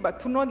week, but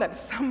to know that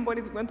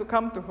somebody is going to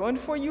come to hunt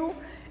for you,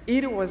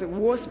 it was the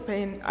worst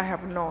pain I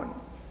have known.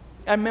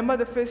 I remember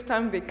the first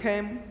time they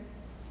came,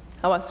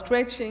 I was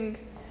stretching,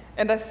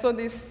 and I saw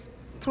this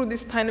through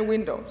this tiny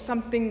window,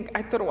 something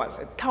I thought was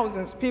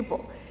thousands of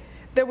people.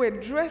 They were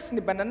dressed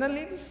in banana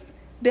leaves.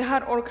 They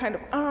had all kinds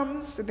of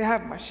arms. They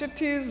have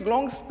machetes,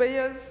 long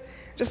spears,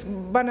 just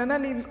banana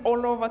leaves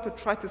all over to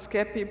try to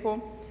scare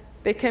people.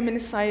 They came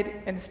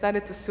inside and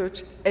started to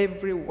search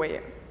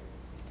everywhere.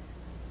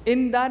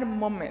 In that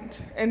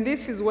moment, and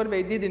this is what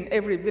they did in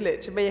every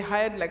village, they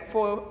hired like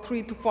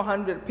 300 to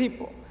 400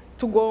 people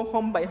to go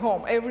home by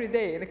home every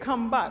day and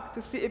come back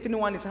to see if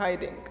anyone is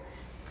hiding.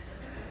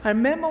 I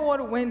remember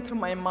what went through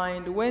my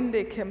mind when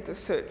they came to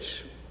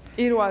search.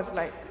 It was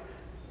like,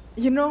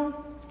 it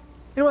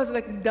was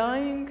like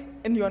dying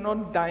and you are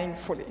not dying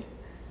fully.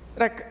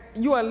 Like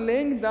you are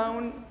laying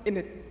down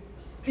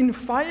in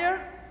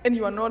fire and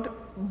you are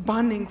not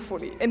burning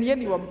fully, and yet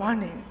you are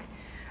burning.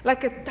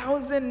 Like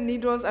 1,000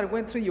 needles are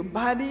going through your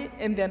body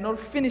and they're not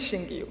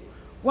finishing you.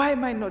 Why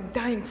am I not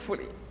dying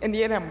fully? And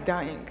yet I'm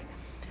dying.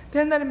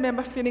 Then I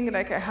remember feeling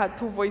like I had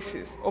two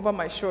voices over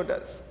my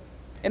shoulders.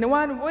 And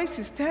one voice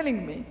is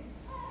telling me,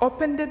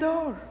 open the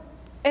door,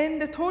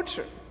 end the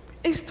torture.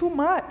 It's too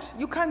much.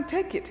 You can't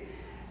take it.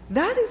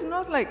 That is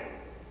not like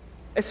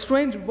a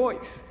strange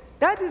voice.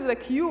 That is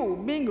like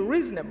you being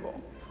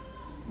reasonable,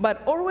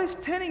 but always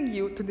telling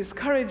you to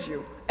discourage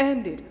you,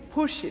 end it,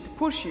 push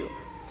you.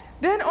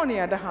 Then on the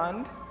other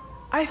hand,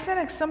 I felt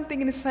like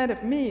something inside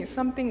of me,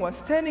 something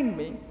was telling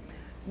me,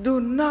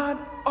 do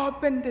not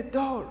open the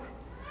door.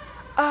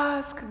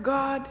 Ask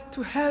God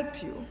to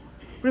help you.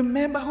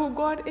 Remember who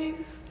God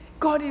is.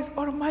 God is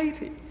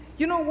Almighty.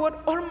 You know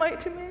what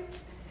Almighty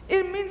means?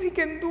 It means He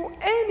can do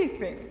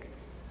anything.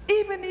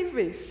 Even if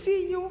they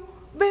see you,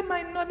 they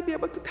might not be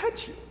able to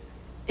touch you.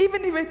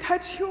 Even if I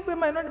touch you, we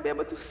might not be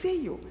able to see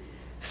you.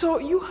 So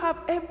you have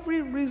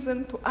every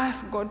reason to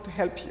ask God to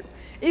help you.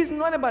 It's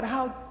not about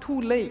how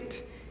too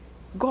late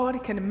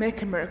God can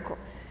make a miracle.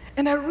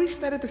 And I really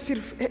started to feel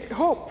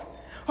hope.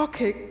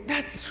 Okay,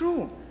 that's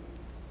true.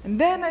 And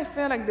then I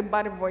felt like the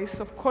bad voice,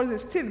 of course,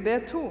 is still there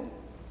too.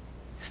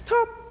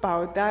 Stop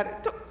about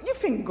that. You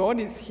think God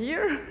is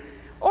here?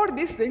 All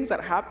these things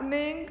are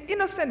happening.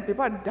 Innocent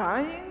people are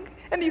dying.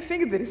 And you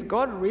think there is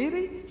God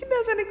really? He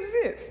doesn't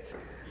exist.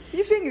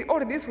 You think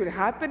all this would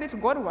happen if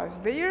God was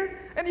there?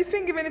 And you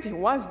think even if he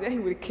was there, he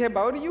would care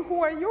about you?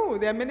 Who are you?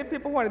 There are many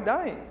people who are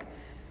dying.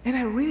 And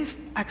I really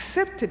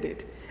accepted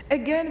it.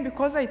 Again,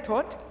 because I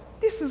thought,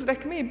 this is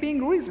like me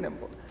being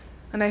reasonable.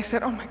 And I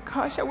said, oh my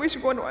gosh, I wish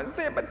God was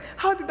there. But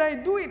how did I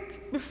do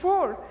it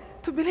before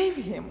to believe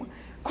him?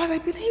 Because I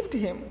believed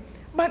him.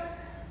 But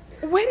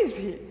where is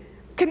he?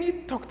 Can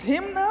you talk to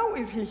him now?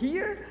 Is he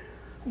here?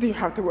 Do you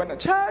have to go to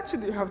church?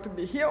 Do you have to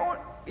be here?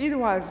 It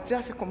was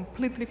just a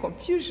completely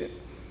confusion.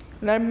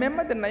 And I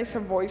remember the nicer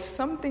voice,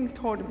 something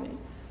told me,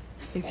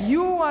 if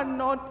you are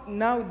not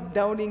now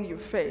doubting your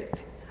faith,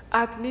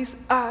 at least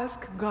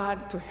ask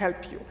God to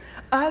help you.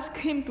 Ask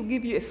him to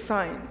give you a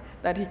sign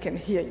that he can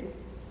hear you.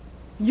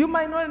 You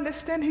might not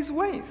understand his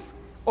ways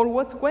or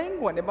what's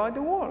going on about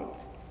the world.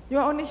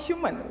 You're only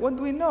human. What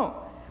do we know?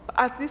 But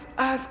at least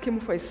ask him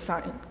for a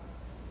sign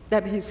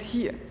that he's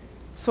here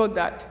so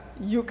that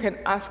you can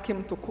ask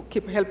him to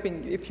keep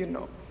helping you if you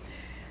know.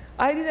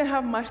 I didn't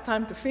have much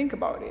time to think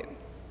about it.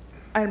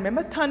 I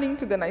remember turning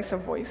to the nicer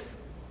voice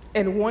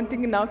and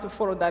wanting now to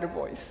follow that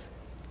voice.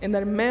 And I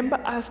remember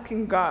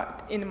asking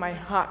God in my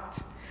heart,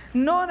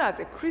 not as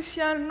a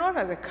Christian, not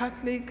as a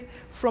Catholic,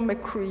 from a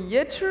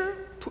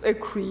creator to a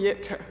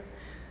creator.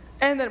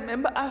 And I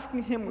remember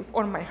asking him with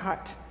all my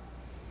heart,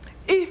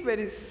 if there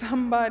is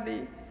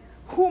somebody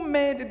who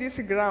made this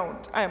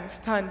ground I am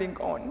standing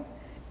on,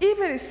 if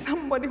there is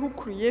somebody who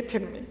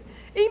created me,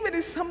 if there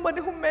is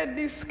somebody who made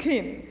this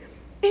skin,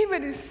 if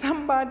there is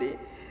somebody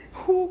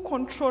who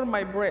controls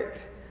my breath,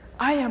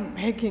 I am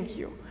begging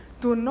you,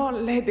 do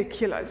not let the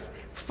killers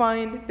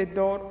find the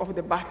door of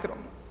the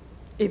bathroom.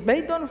 If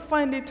they don't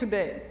find it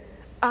today,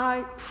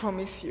 I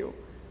promise you,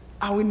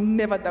 I will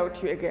never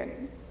doubt you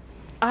again.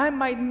 I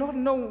might not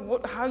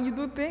know how you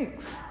do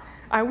things.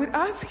 I will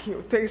ask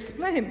you to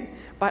explain,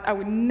 but I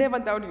will never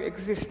doubt your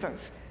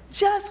existence.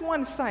 Just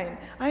one sign.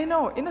 I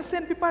know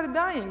innocent people are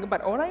dying, but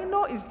all I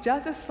know is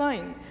just a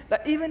sign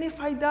that even if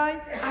I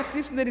die, at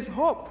least there is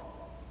hope.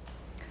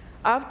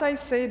 After I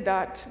said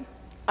that,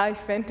 I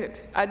fainted.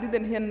 I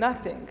didn't hear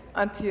nothing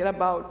until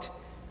about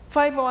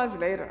 5 hours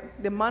later.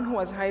 The man who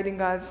was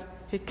hiding us,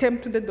 he came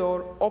to the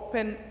door,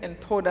 opened, and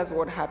told us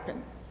what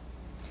happened.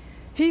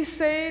 He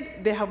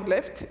said they have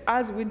left.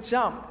 As we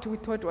jumped, we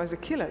thought it was the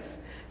killers.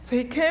 So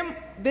they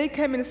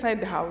came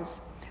inside the house.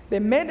 They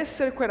made a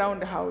circle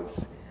around the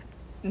house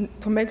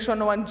to make sure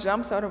no one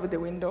jumps out of the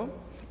window.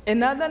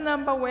 Another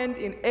number went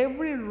in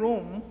every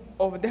room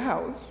of the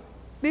house.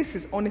 This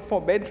is only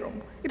 4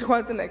 bedrooms. It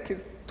wasn't like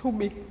it's too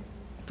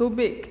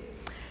big.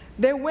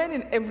 They went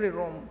in every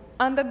room,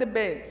 under the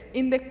beds,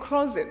 in the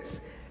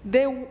closets.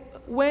 They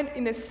went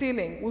in the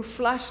ceiling with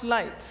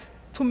flashlights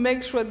to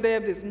make sure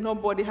there's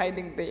nobody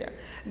hiding there.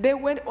 They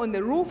went on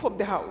the roof of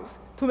the house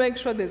to make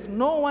sure there's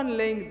no one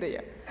laying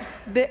there.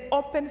 They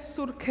opened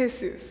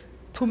suitcases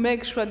to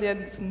make sure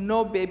there's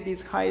no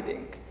babies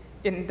hiding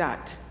in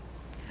that.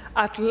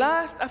 At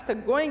last, after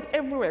going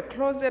everywhere,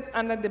 closet,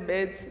 under the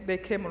beds, they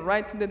came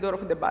right to the door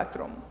of the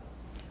bathroom.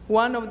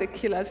 One of the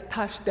killers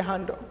touched the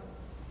handle.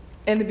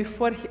 And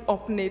before he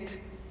opened it,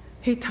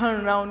 he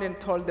turned around and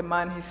told the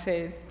man, he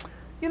said,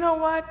 you know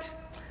what?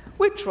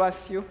 We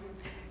trust you.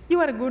 You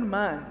are a good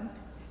man.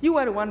 You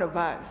are one of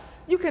us.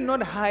 You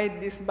cannot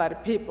hide these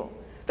bad people.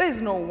 There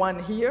is no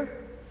one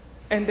here.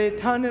 And they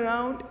turned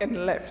around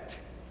and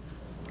left.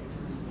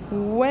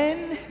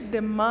 When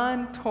the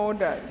man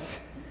told us,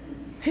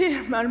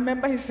 I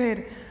remember he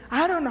said,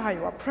 I don't know how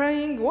you are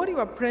praying, what you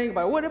are praying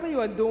about, whatever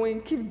you are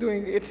doing, keep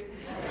doing it.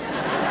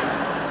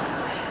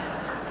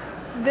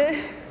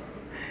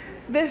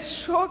 The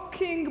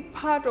shocking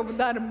part of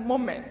that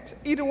moment,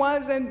 it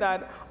wasn't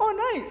that,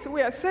 oh nice,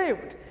 we are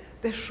saved.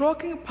 The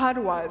shocking part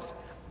was,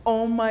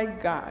 oh my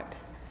God,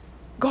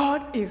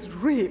 God is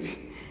real.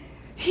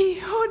 He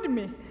heard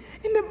me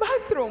in the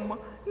bathroom,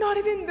 not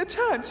even in the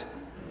church.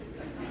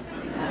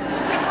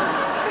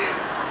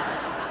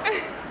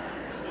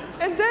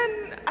 And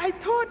then I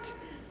thought,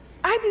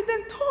 I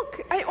didn't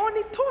talk. I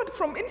only thought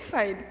from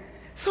inside.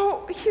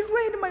 So he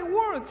read my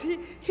words.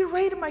 He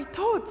read my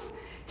thoughts.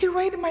 He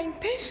read my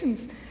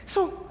intentions.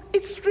 So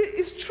it's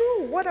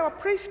true what our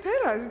priests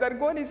tell us, that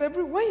God is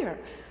everywhere.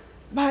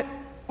 But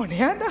on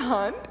the other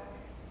hand,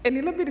 a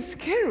little bit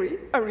scary,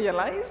 I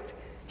realized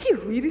he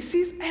really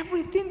sees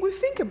everything we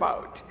think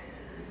about.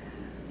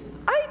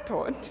 I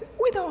thought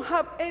we don't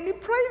have any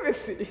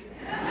privacy.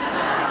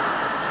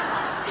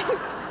 He's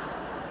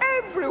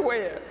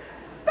everywhere.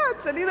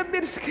 That's a little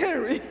bit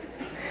scary.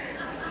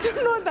 To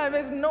know that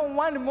there's no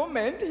one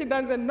moment he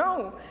doesn't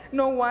know,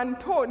 no one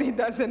thought he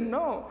doesn't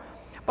know.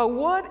 But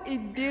what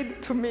it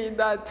did to me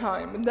that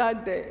time,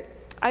 that day,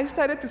 I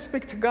started to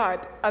speak to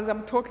God as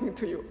I'm talking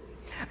to you.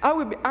 I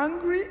will be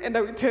angry and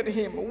I will tell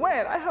him,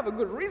 well, I have a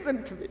good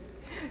reason to be.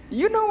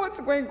 You know what's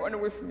going on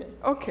with me.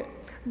 Okay.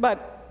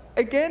 But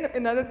again,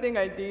 another thing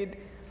I did,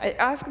 I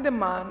asked the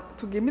man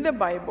to give me the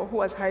Bible who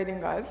was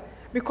hiding us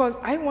because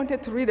I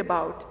wanted to read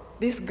about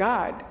this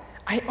God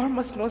I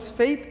almost lost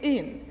faith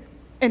in.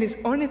 And it's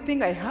the only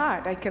thing I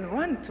had I can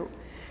run to.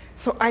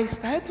 So I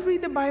started to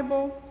read the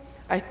Bible.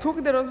 I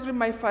took the rosary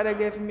my father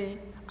gave me.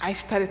 I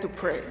started to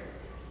pray.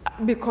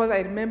 Because I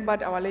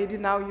remembered Our Lady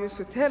now used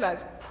to tell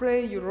us,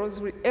 pray your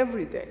rosary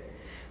every day.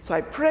 So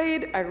I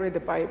prayed, I read the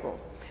Bible.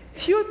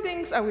 Few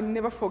things I will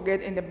never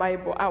forget in the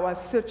Bible I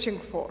was searching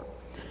for.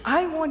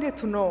 I wanted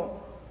to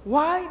know,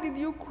 why did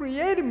you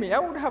create me? I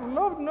would have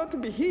loved not to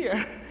be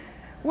here.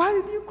 Why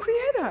did you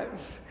create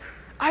us?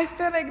 I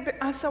felt like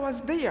the answer was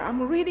there.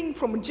 I'm reading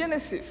from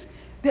Genesis.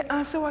 The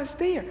answer was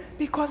there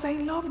because I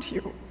loved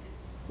you.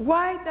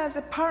 Why does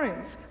a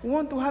parent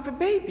want to have a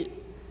baby?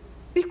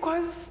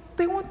 Because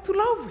they want to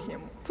love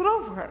him, to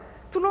love her,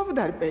 to love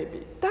that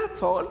baby.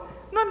 That's all.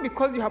 Not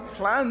because you have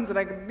plans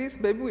like this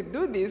baby will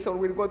do this or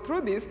will go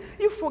through this.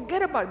 You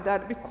forget about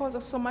that because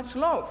of so much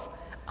love.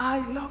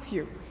 I love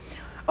you.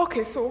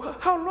 Okay, so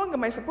how long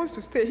am I supposed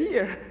to stay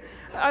here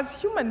as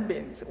human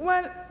beings?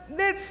 Well,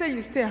 let's say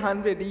you stay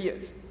 100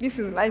 years. This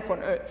is life on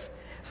earth.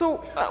 So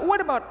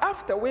what about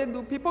after? Where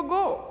do people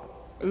go?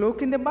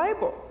 Look in the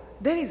Bible.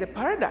 There is a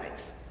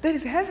paradise. There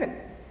is heaven.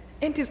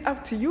 And it is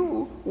up to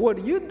you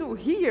what you do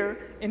here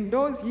in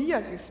those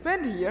years you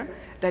spend here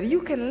that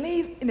you can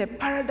live in a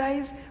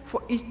paradise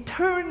for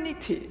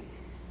eternity.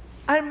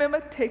 I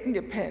remember taking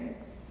a pen,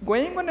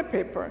 going on a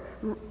paper,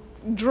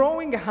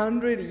 drawing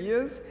 100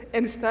 years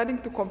and starting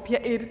to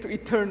compare it to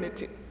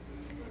eternity.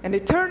 And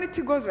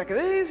eternity goes like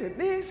this,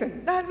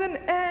 and doesn't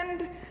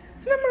end. And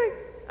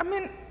I'm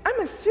like, I'm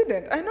a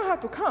student. I know how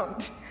to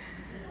count.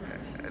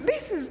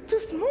 This is too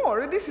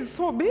small. This is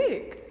so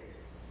big.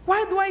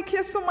 Why do I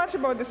care so much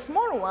about the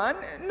small one,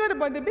 not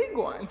about the big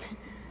one?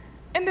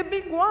 And the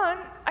big one,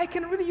 I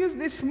can really use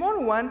this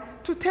small one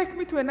to take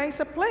me to a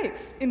nicer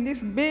place in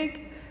these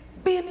big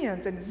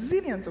billions and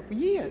zillions of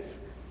years.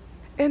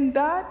 And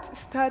that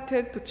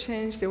started to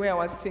change the way I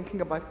was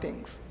thinking about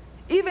things.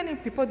 Even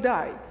if people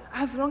die,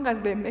 as long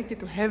as they make it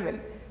to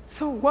heaven,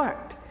 so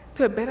what?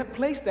 To a better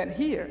place than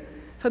here.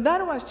 So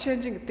that was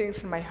changing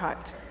things in my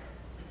heart.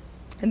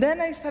 And then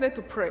I started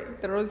to pray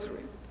the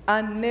rosary.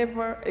 I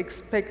never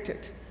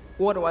expected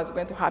what was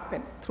going to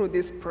happen through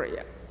this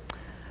prayer.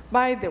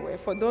 By the way,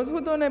 for those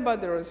who don't know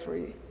about the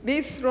rosary,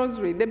 this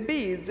rosary, the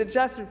beads, they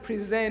just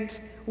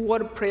represent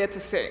what prayer to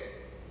say.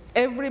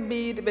 Every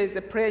bead, there is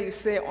a prayer you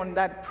say on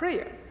that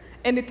prayer.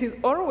 And it is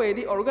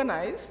already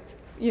organized.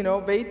 You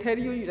know, they tell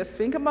you, you just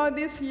think about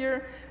this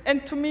here.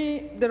 And to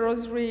me, the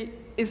rosary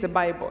is the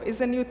Bible. It's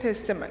the New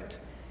Testament.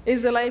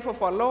 It's the life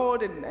of our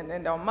Lord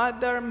and our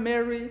mother,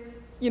 Mary,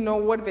 you know,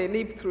 what they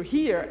lived through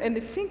here.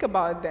 And think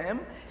about them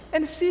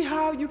and see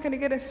how you can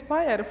get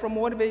inspired from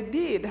what they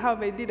did, how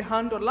they did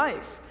handle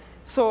life.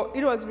 So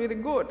it was really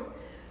good.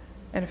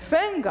 And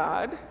thank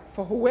God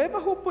for whoever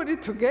who put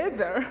it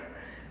together,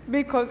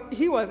 because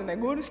he was in a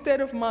good state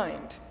of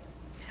mind.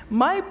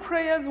 My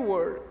prayers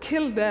were,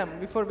 kill them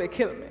before they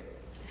kill me.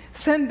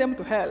 Send them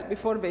to hell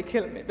before they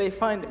kill me, they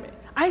find me.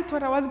 I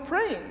thought I was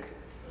praying.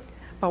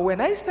 But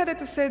when I started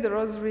to say the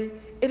rosary,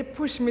 it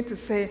pushed me to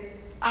say,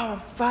 Our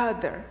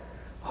Father,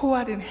 who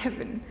art in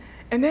heaven.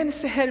 And then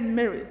say, Hail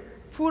Mary,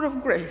 full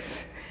of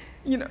grace.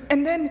 You know,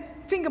 and then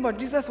think about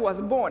Jesus was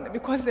born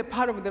because it's a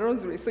part of the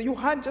rosary. So you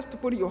had just to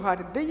put your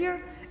heart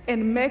there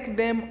and make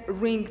them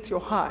ring to your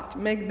heart.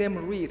 Make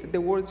them read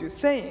the words you're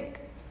saying.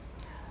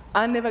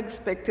 I never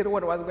expected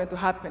what was going to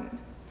happen.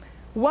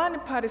 One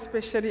part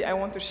especially I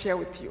want to share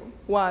with you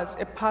was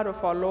a part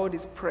of our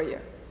Lord's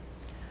Prayer.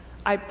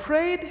 I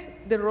prayed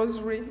the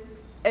rosary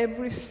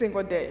every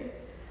single day.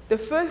 The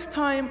first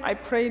time I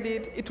prayed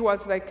it, it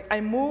was like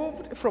I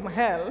moved from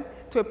hell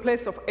to a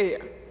place of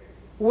air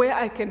where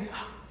I can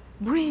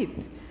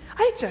breathe.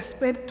 I just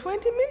spent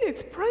 20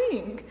 minutes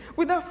praying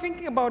without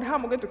thinking about how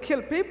I'm going to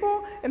kill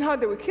people and how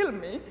they will kill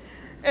me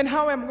and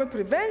how I'm going to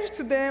revenge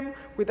to them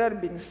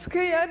without being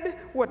scared.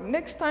 What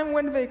next time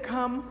when they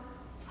come,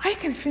 I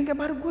can think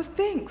about good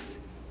things.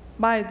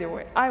 By the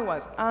way, I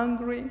was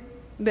angry.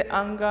 The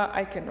anger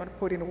I cannot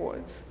put in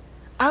words.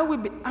 I will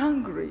be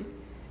angry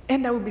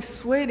and I will be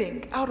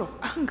sweating out of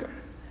anger.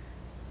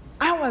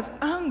 I was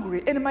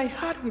angry and my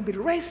heart will be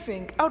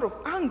racing out of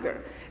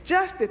anger.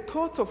 Just the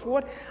thoughts of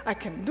what I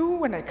can do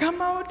when I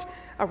come out.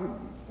 I will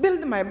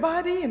build my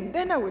body and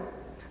then I will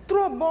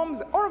throw bombs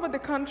all over the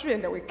country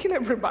and I will kill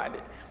everybody.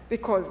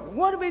 Because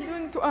what are they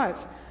doing to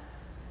us?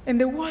 And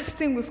the worst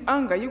thing with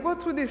anger, you go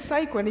through this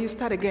cycle and you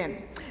start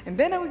again. And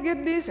then I will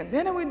get this and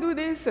then I will do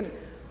this. And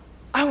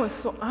I was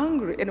so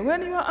angry. And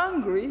when you are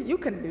angry, you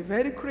can be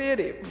very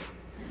creative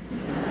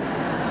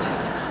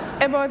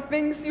about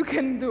things you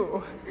can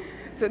do.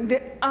 So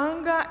the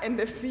anger and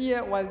the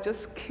fear was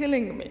just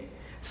killing me.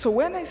 So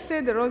when I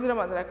said the rosary, I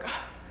was like,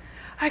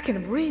 I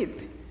can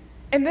breathe.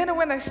 And then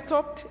when I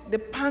stopped, the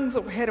pangs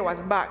of hell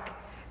was back.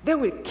 They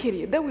will kill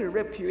you. They will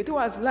rape you. It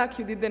was like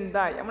you didn't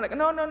die. I'm like,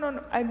 no, no, no,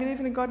 no. I believe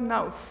in God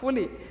now,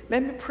 fully.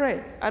 Let me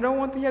pray. I don't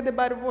want to hear the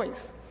bad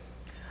voice.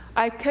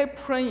 I kept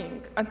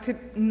praying until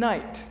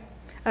night.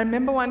 I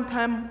remember one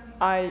time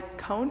I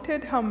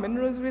counted how many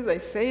rosaries I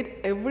said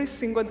every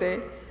single day.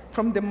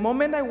 From the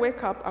moment I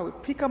wake up, I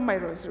would pick up my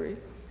rosary,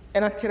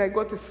 and until I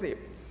go to sleep.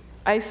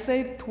 I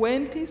said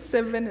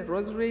 27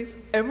 rosaries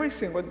every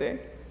single day,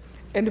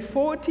 and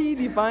 40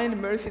 Divine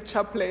Mercy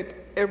Chaplet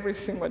every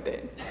single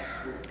day.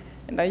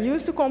 And I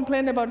used to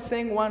complain about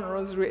saying one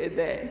rosary a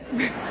day.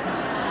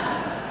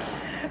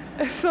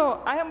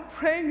 So I am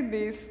praying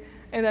this,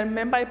 and I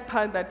remember a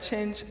part that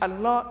changed a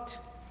lot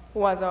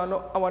was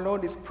our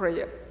Lord's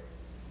Prayer.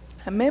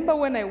 I remember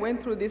when I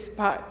went through this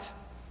part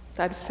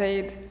that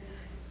said,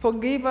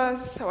 forgive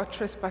us our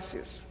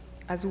trespasses,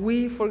 as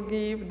we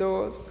forgive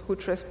those who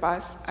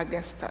trespass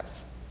against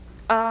us.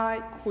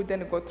 I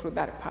couldn't go through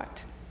that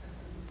part.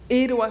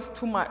 It was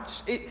too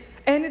much.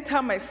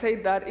 Anytime I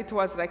said that, it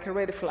was like a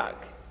red flag.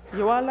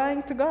 You are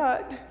lying to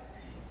God.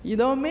 You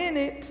don't mean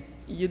it.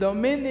 You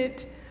don't mean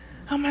it.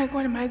 I'm like,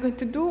 what am I going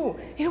to do?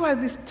 It was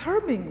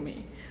disturbing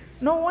me.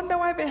 No wonder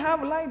why they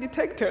have lie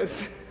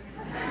detectors.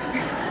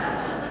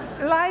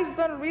 Lies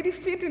don't really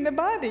fit in the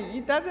body.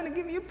 It doesn't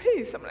give you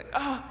peace. I'm like,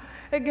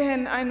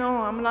 again, I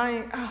know I'm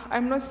lying.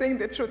 I'm not saying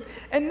the truth.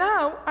 And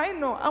now I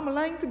know I'm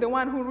lying to the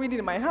one who read it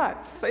in my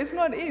heart. So it's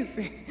not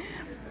easy.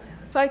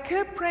 So I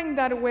kept praying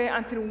that way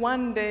until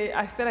one day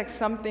I felt like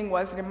something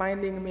was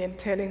reminding me and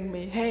telling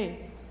me,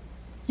 hey,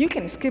 you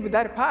can skip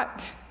that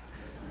part.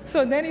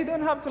 So then you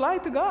don't have to lie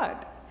to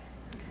God.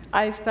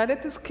 I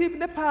started to skip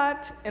the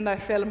part, and I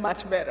felt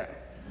much better.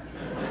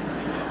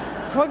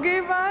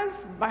 Forgive us,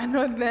 but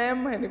not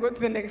them, and go to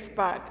the next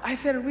part. I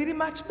felt really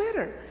much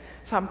better.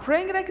 So I'm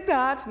praying like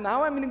that.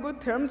 Now I'm in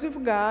good terms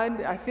with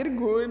God. I feel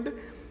good.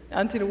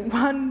 Until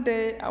one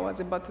day I was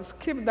about to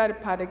skip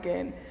that part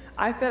again.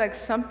 I felt like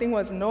something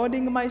was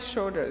nodding my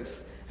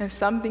shoulders, and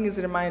something is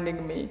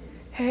reminding me,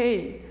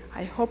 hey,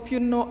 I hope you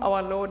know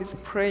our Lord's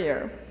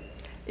Prayer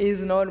is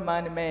not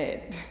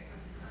man-made.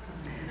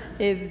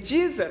 It's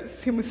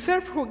Jesus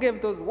himself who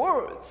gave those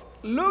words.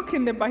 Look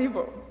in the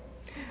Bible.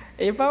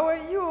 If I were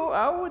you,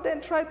 I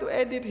wouldn't try to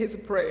edit his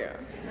prayer.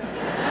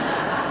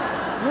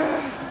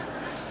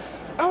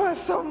 I was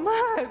so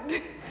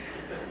mad.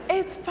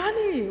 It's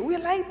funny. We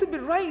like to be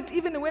right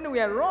even when we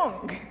are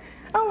wrong.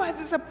 I was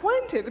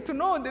disappointed to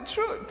know the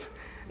truth.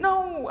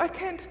 No, I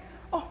can't.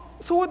 Oh,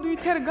 so what do you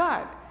tell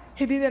God?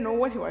 He didn't know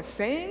what he was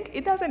saying?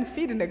 It doesn't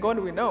fit in the God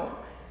we know.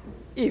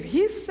 If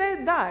he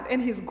said that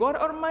and he's God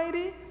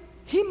Almighty,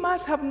 he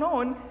must have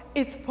known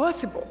it's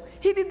possible.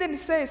 He didn't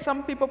say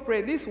some people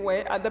pray this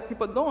way, other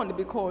people don't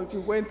because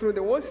you went through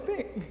the worst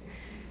thing.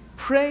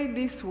 Pray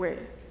this way.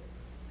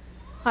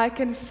 I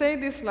can say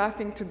this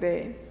laughing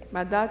today,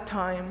 but that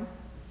time,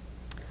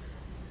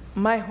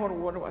 my whole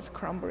world was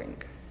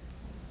crumbling.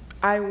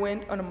 I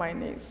went on my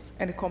knees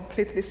and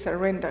completely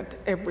surrendered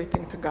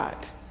everything to God.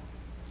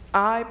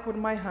 I put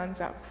my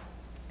hands up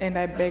and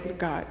I begged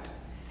God,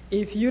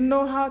 if you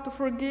know how to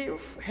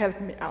forgive, help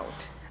me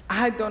out.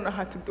 I don't know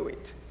how to do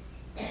it.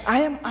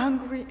 I am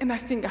angry and I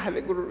think I have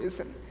a good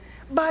reason.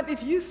 But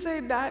if you say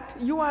that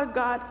you are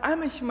God,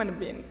 I'm a human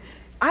being.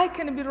 I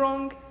can be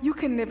wrong, you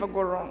can never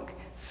go wrong.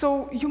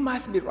 So you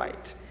must be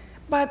right.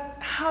 But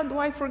how do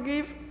I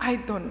forgive? I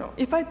don't know.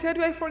 If I tell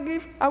you I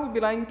forgive, I will be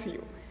lying to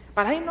you.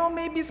 But I know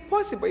maybe it's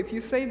possible. If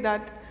you say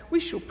that, we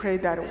should pray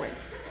that way.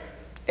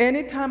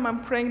 Anytime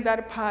I'm praying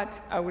that part,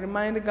 I will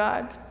remind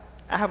God,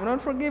 I have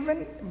not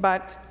forgiven,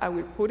 but I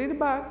will put it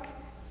back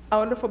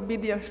out of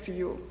obedience to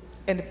you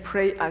and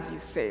pray as you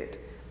said.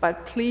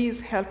 But please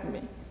help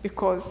me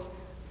because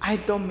I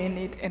don't mean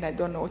it and I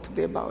don't know what to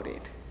do about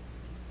it.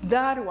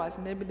 That was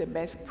maybe the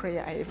best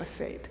prayer I ever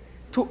said.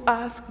 To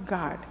ask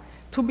God,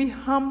 to be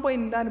humble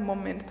in that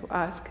moment, to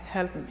ask,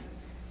 help me,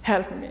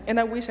 help me. And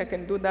I wish I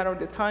can do that all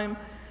the time,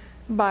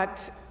 but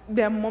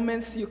there are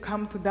moments you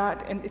come to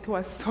that and it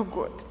was so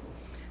good.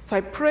 So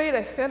I prayed,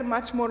 I felt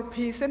much more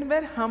peace and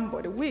very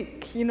humbled,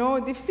 weak,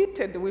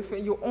 defeated with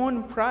your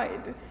own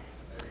pride.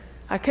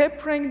 I kept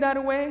praying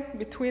that way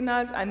between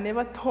us. I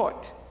never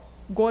thought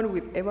God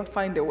would ever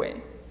find a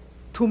way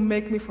to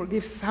make me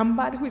forgive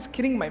somebody who is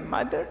killing my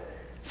mother,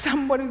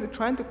 somebody who is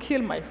trying to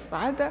kill my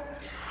father.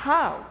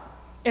 How?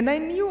 And I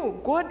knew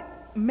God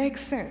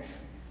makes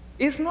sense.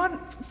 It's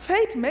not,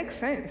 fate makes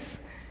sense.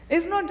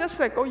 It's not just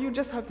like, oh, you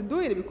just have to do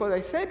it because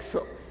I said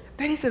so.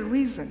 There is a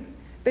reason.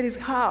 That is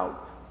how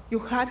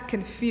your heart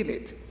can feel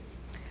it.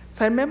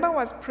 So I remember I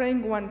was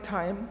praying one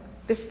time,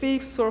 the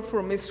fifth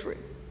sorrowful mystery.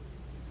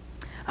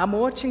 I'm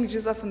watching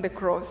Jesus on the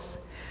cross.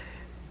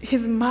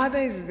 His mother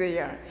is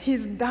there.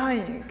 He's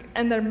dying.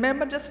 And I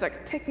remember just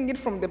like taking it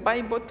from the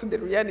Bible to the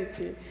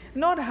reality,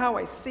 not how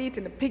I see it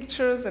in the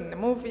pictures and the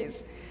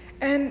movies.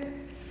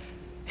 And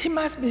he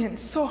must have been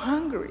so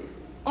hungry.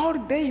 All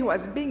day he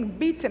was being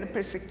beaten,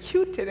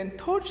 persecuted, and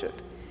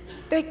tortured.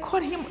 They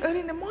caught him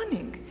early in the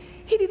morning.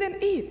 He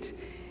didn't eat.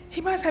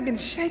 he must have been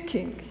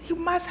shaking. He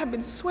must have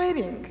been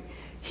sweating.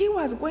 He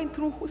was going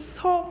through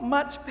so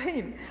much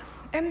pain.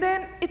 And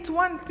then it's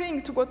one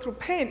thing to go through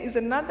pain, it's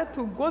another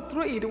to go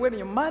through it when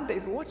your mother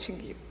is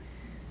watching you.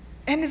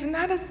 And it's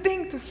another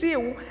thing to see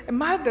a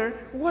mother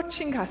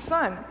watching her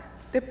son.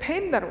 The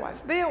pain that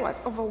was there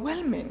was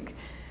overwhelming.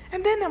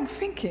 And then I'm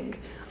thinking,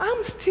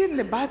 I'm still in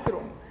the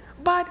bathroom,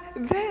 but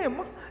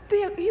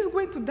he's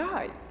going to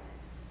die.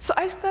 So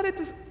I started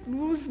to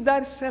lose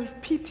that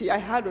self-pity I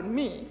had on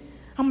me.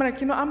 I'm like,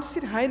 I'm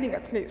still hiding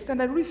at least.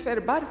 And I really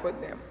felt bad for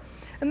them.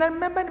 And I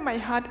remember in my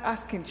heart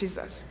asking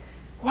Jesus,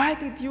 why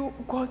did you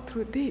go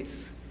through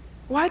this?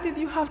 Why did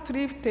you have to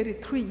live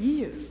 33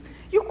 years?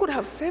 You could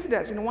have saved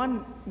us in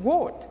one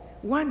word,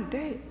 one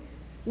day.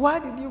 Why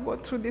did you go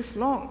through this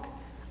long?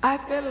 I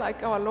felt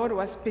like our Lord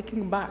was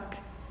speaking back.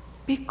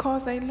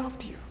 Because I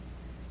loved you.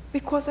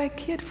 Because I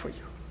cared for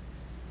you.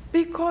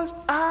 Because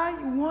I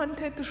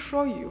wanted to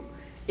show you,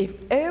 if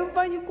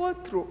ever you go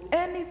through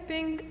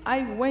anything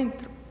I went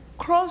through,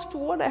 close to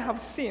what I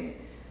have seen,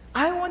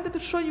 I wanted to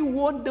show you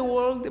what the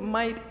world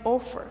might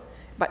offer.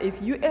 But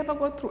if you ever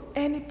go through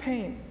any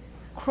pain,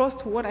 close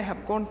to what I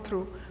have gone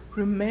through,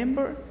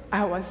 remember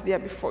I was there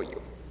before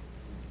you.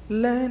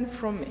 Learn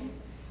from me.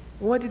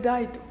 What did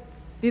I do?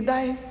 Did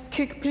I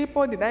kick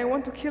people? Did I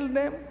want to kill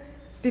them?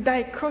 Did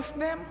I curse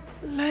them?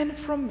 Learn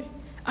from me.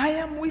 I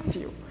am with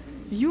you.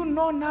 You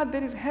know now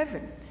there is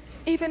heaven.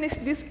 Even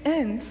if this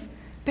ends,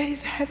 there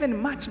is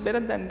heaven much better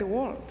than the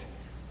world.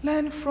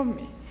 Learn from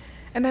me.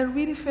 And I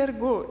really felt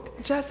good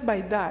just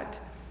by that.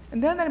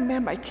 And then I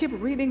remember I keep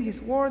reading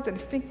his words and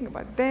thinking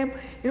about them.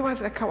 It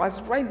was like I was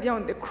right there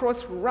on the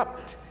cross,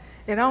 wrapped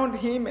around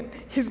him, and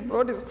his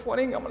blood is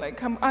falling.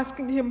 I'm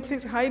asking him,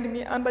 please hide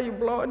me under your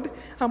blood.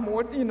 I'm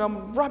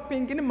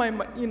wrapping in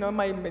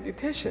my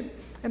meditation,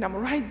 and I'm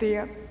right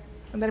there.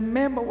 And I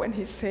remember when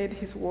he said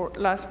his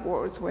last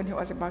words when he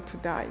was about to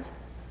die.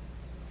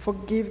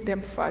 Forgive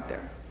them, Father.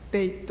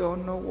 They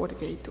don't know what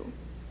they do.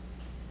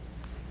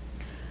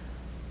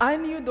 I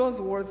knew those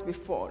words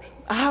before.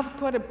 I have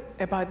thought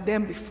about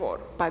them before,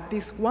 but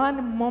this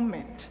one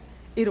moment,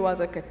 it was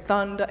like a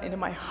thunder in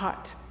my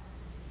heart.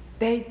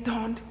 They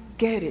don't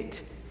get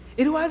it.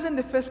 It wasn't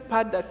the first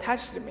part that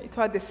touched me, it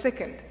was the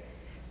second.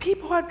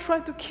 People are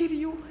trying to kill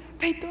you,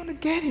 they don't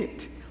get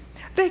it.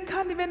 They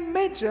can't even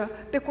measure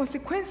the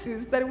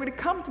consequences that will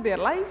come to their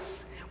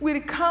lives, will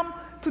come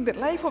to the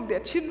life of their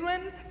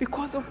children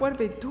because of what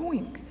they're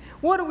doing.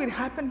 What will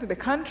happen to the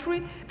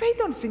country? They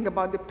don't think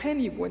about the pain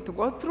you're going to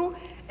go through,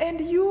 and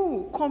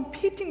you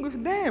competing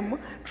with them,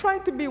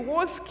 trying to be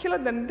worse killer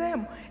than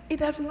them, it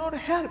does not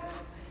help.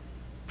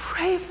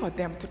 Pray for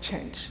them to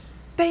change.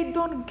 They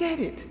don't get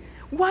it.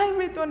 Why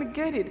we don't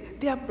get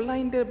it? They are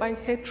blinded by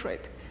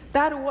hatred.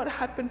 That's what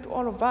happened to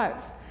all of us.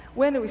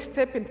 When we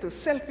step into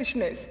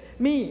selfishness,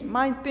 me,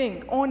 my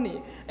thing,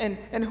 only,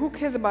 and who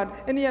cares about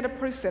any other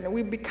person,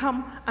 we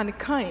become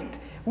unkind.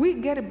 We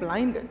get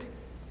blinded.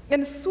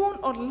 And soon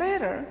or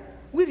later,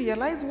 we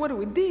realize what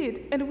we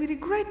did and we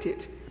regret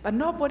it. But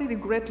nobody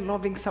regrets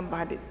loving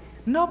somebody.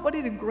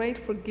 Nobody regrets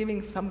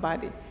forgiving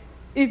somebody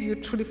if you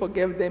truly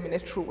forgive them in a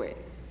true way.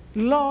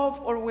 Love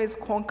always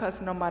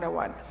conquers no matter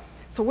what.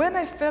 So when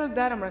I felt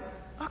that, I'm like,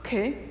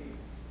 okay,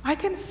 I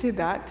can see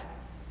that.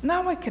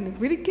 Now I can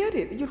really get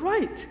it. You're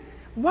right.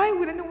 Why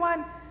would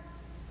anyone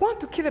want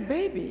to kill a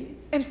baby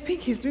and think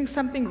he's doing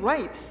something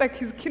right, like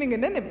he's killing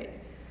an enemy?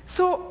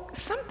 So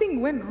something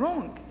went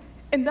wrong.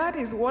 And that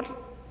is what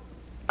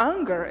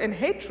anger and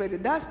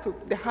hatred does to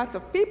the hearts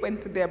of people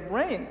and to their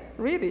brain,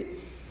 really.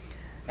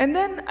 And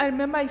then I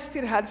remember I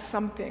still had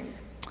something.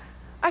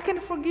 I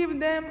can forgive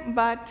them,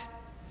 but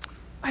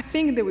I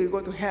think they will go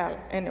to hell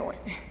anyway.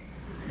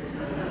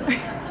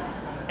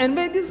 And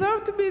they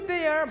deserve to be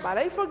there, but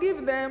I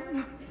forgive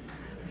them.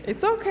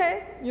 It's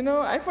okay,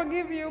 I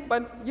forgive you,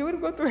 but you will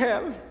go to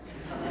hell.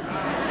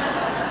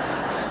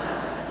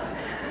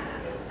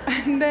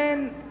 And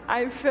then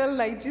I felt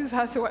like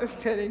Jesus was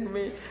telling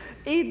me,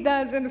 it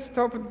doesn't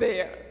stop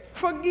there.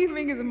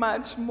 Forgiving is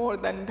much more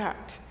than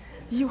that.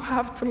 You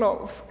have to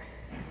love.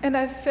 And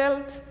I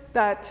felt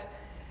that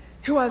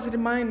he was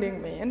reminding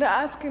me and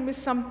asking me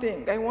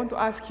something I want to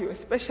ask you,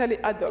 especially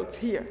adults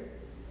here.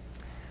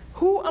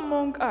 Who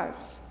among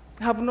us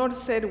have not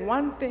said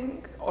one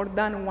thing or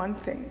done one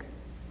thing?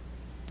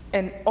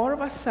 And all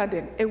of a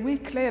sudden, a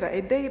week later,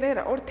 a day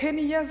later, or 10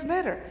 years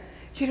later,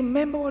 you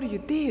remember what you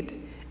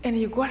did, and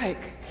you go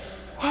like,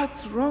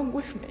 what's wrong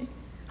with me?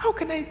 How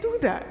can I do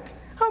that?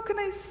 How can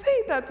I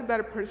say that to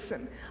that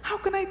person? How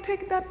can I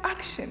take that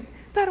action?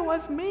 That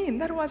was mean,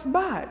 that was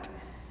bad.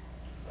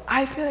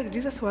 I feel like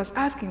Jesus was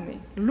asking me,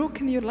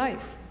 look in your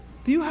life.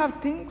 Do you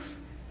have things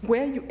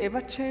where you ever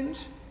change?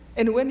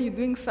 And when you're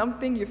doing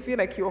something, you feel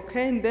like you're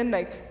okay, and then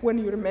like when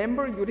you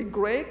remember, you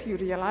regret, you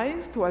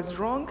realize it was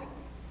wrong?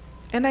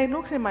 And I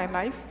look in my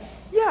life,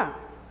 yeah,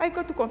 I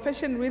go to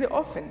confession really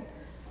often.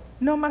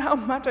 No matter how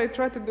much I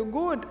try to do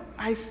good,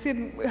 I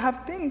still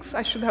have things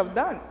I should have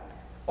done.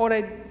 Or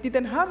I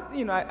didn't have,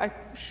 I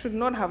should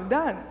not have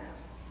done.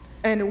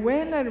 And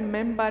when I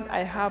remembered I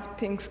have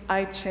things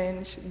I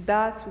changed,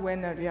 that's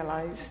when I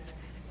realized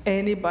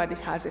anybody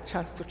has a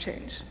chance to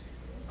change.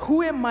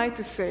 Who am I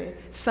to say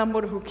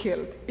somebody who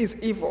killed is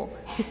evil?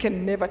 He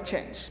can never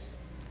change.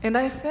 And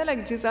I felt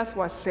like Jesus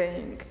was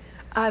saying,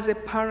 as a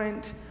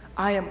parent,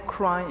 I am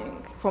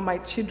crying. For my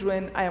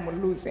children, I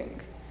am losing.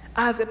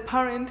 As a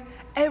parent,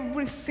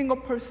 every single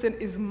person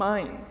is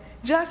mine.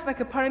 Just like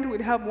a parent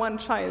would have one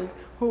child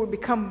who will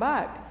become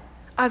bad.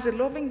 As a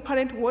loving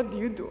parent, what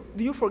do?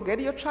 Do you forget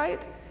your child?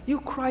 You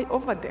cry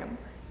over them.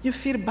 You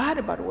feel bad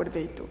about what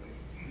they do.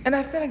 And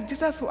I felt like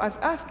Jesus was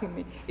asking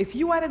me, if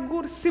you are a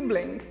good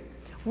sibling,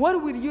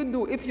 what will you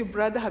do if your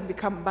brother had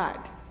become bad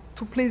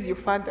to please your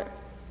father?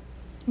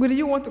 Will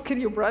you want to kill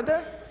your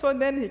brother so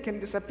then he can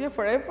disappear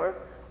forever?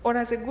 Or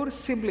as a good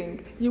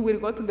sibling, you will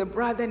go to the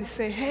brother and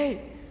say,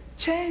 hey,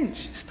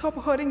 change.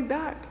 Stop hurting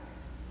dad.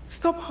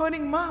 Stop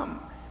hurting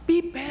mom. Be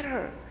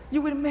better.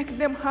 You will make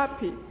them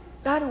happy.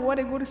 That's what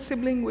a good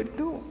sibling will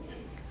do.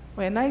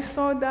 When I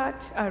saw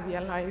that, I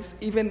realized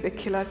even the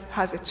killer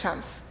has a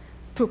chance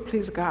to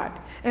please God.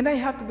 And I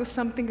have to do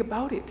something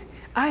about it.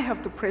 I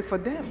have to pray for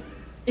them.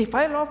 If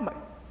I love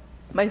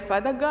my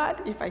Father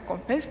God, if I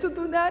confess to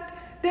do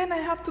that, then I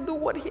have to do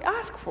what he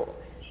asked for.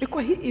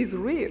 Because he is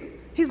real.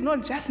 He's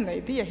not just an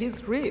idea,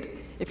 he's real.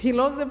 If he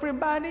loves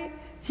everybody,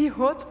 he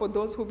hurts for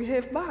those who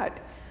behave bad.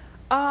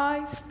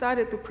 I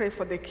started to pray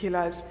for the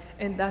killers,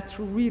 and that's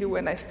really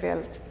when I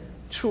felt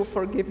true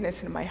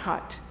forgiveness in my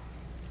heart.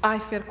 I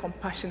felt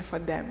compassion for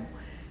them.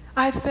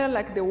 I felt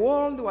like the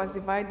world was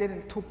divided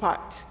in two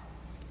parts,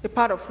 a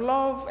part of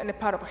love and a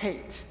part of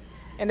hate.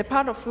 And a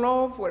part of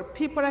love where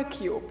people like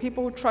you,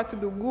 people who try to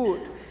do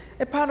good.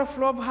 A part of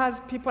love has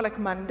people like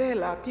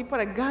Mandela, people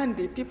like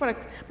Gandhi, people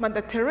like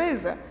Mother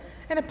Teresa.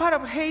 And a part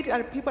of hate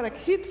are people like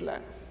Hitler.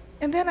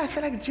 And then I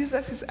feel like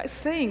Jesus is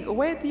saying,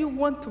 where do you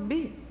want to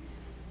be?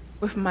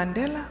 With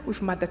Mandela,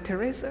 with Mother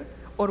Teresa,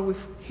 or with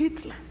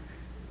Hitler?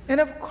 And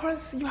of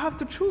course, you have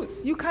to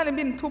choose. You can't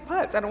be in two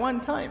parts at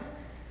one time.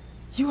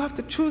 You have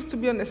to choose to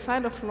be on the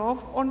side of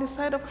love or on the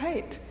side of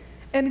hate.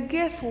 And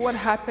guess what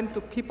happened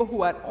to people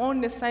who are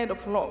on the side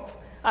of love,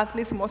 at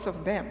least most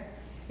of them?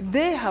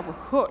 They have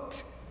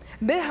hurt.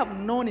 They have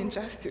known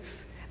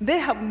injustice. They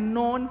have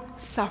known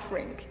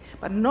suffering.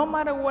 But no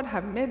matter what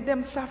have made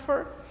them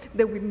suffer,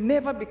 they will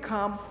never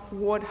become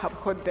what have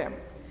hurt them.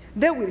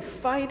 They will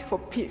fight for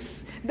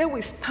peace. They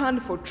will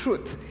stand for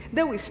truth.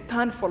 They will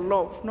stand for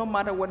love, no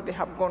matter what they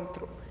have gone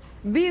through.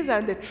 These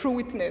are the true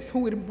witnesses who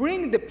will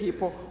bring the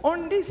people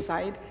on this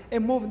side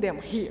and move them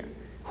here,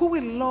 who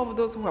will love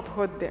those who have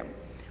hurt them.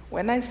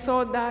 When I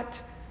saw that,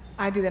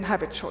 I didn't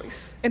have a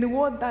choice. And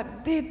what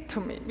that did to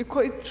me,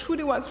 because it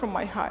truly was from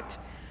my heart,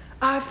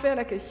 I felt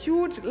like a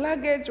huge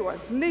luggage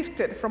was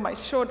lifted from my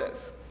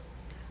shoulders.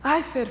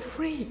 I felt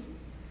free.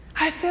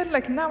 I felt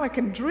like now I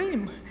can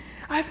dream.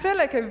 I felt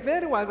like a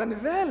veil was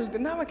unveiled.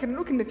 Now I can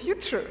look in the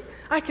future.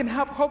 I can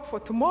have hope for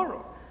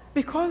tomorrow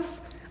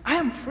because I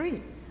am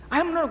free. I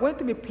am not going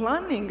to be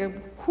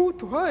planning who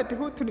to hurt,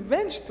 who to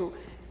revenge to,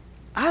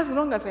 as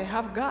long as I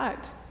have God.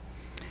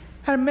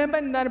 I remember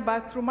in that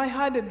bathroom, I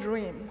had a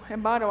dream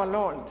about our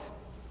Lord,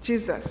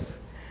 Jesus.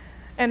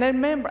 And I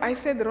remember I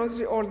said the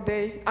rosary all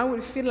day. I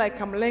would feel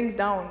like I'm laying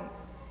down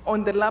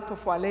on the lap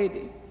of Our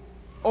Lady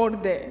all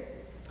day,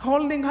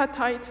 holding her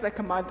tight like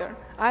a mother.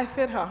 I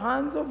felt her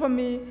hands over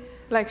me,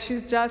 like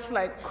she's just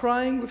like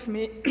crying with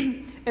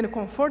me and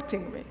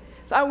comforting me.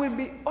 So I will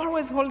be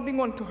always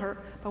holding on to her.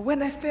 But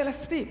when I fell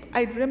asleep,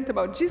 I dreamt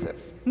about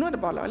Jesus, not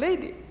about Our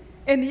Lady.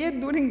 And yet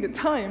during the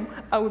time,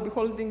 I would be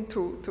holding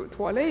to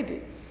Our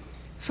Lady.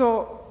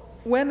 So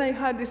when I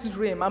had this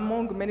dream,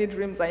 among many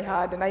dreams I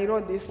had, and I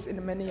wrote this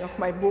in many of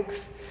my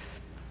books,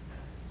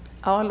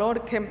 our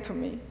Lord came to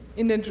me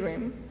in a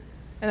dream.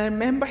 And I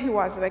remember he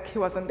was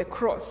on the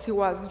cross. He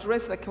was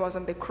dressed like he was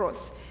on the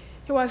cross.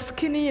 He was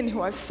skinny and he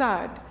was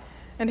sad.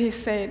 And he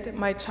said,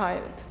 my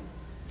child,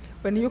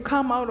 when you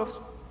come out of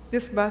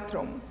this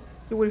bathroom,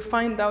 you will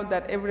find out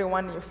that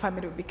everyone in your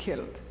family will be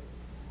killed.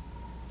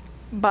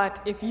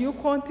 But if you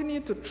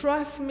continue to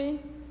trust me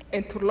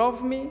and to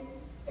love me,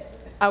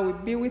 I will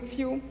be with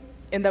you,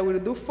 and I will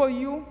do for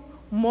you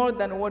more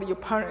than what your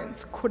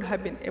parents could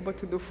have been able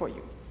to do for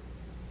you.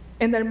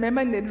 And I remember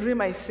in the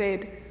dream I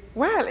said,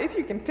 well, if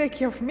you can take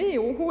care of me,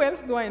 who else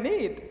do I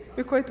need?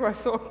 Because it was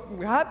so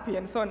happy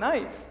and so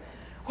nice.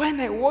 When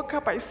I woke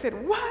up, I said,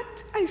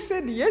 what? I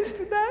said yes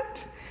to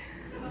that?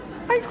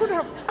 I could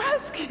have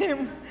asked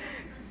him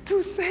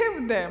to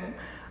save them.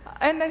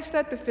 And I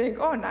started to think,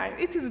 oh, no,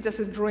 it is just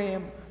a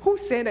dream. Who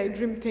said I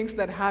dream things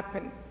that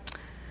happen?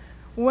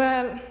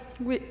 Well,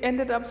 we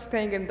ended up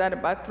staying in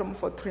that bathroom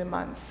for 3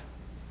 months,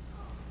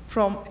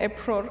 from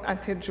April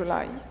until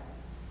July.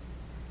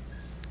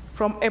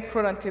 From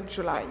April until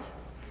July.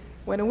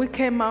 When we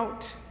came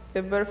out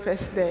the very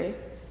first day,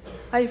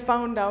 I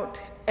found out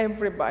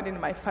everybody in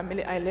my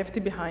family I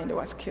left behind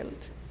was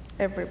killed.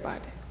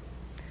 Everybody.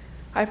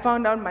 I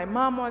found out my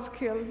mom was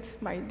killed,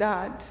 my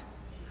dad,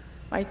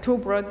 my 2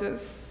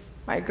 brothers,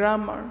 my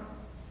grandma,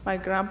 my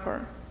grandpa,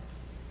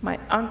 my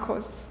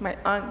uncles, my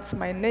aunts,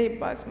 my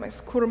neighbors, my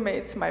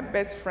schoolmates, my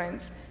best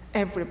friends,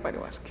 everybody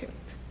was killed.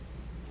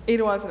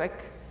 It was like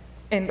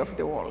end of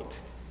the world.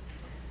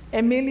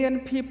 1 million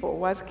people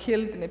was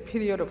killed in a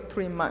period of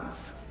 3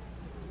 months.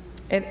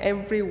 And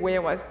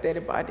everywhere was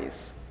dead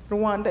bodies.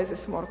 Rwanda is a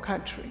small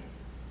country.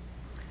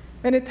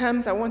 Many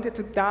times I wanted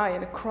to die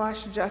and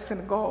crash just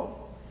and go.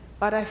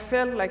 But I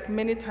felt like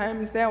many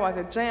times there was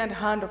a giant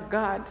hand of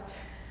God,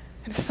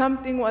 and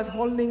something was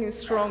holding me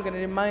strong and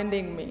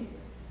reminding me,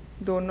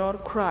 do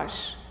not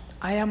crash.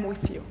 I am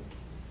with you.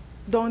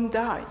 Don't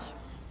die.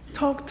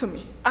 Talk to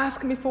me.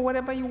 Ask me for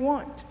whatever you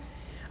want.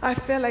 I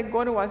felt like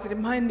God was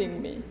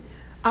reminding me,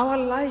 our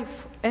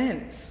life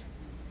ends.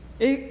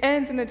 It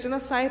ends in a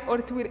genocide, or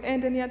it will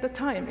end any other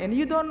time. And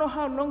you don't know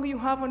how long you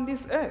have on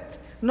this earth.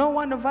 No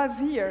one of us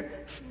here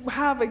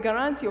have a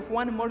guarantee of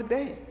one more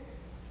day.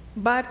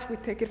 But we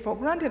take it for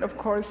granted, of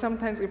course.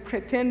 Sometimes we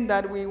pretend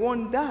that we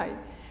won't die.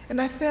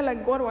 And I felt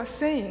like God was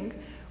saying,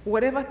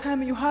 whatever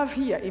time you have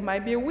here, it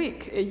might be a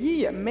week, a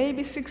year,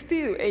 maybe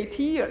 60,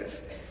 80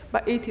 years,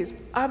 but it is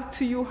up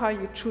to you how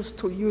you choose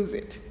to use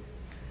it.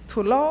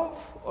 To love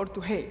or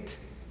to hate,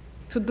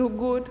 to do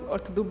good or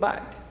to do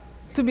bad,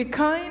 to be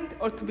kind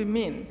or to be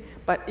mean.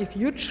 But if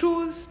you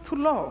choose to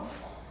love,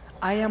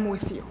 I am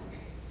with you.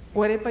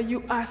 Whatever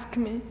you ask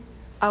me,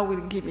 I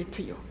will give it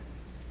to you.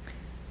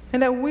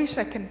 And I wish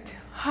I can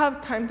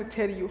have time to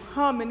tell you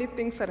how many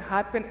things that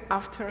happen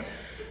after.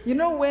 You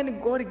know,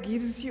 when God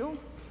gives you,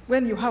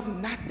 when you have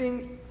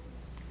nothing,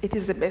 it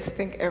is the best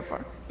thing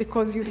ever,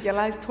 because you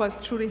realize it was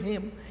truly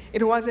Him.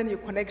 It wasn't your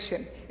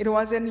connection. It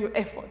wasn't your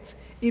efforts.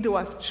 It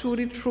was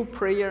truly through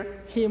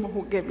prayer, Him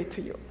who gave it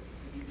to you.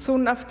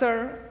 Soon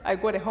after, I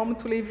got a home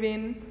to live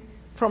in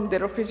from the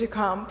refugee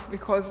camp,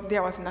 because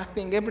there was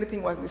nothing.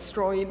 Everything was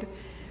destroyed.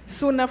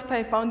 Soon after,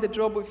 I found a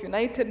job with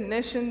United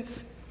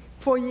Nations.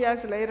 4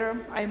 years later,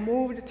 I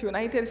moved to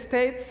United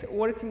States,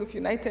 working with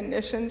United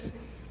Nations.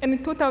 And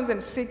in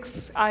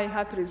 2006, I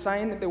had to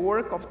resign the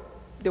work of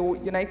the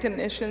United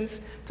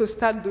Nations to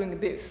start doing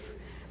this,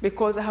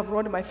 because I have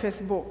wrote my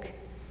first book.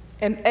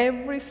 And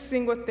every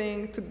single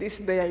thing to this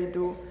day I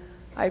do,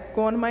 I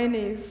go on my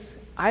knees,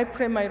 I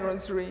pray my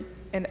rosary,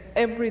 and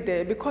every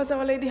day, because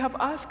Our Lady have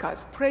asked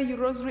us, pray your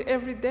rosary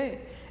every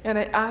day. And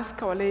I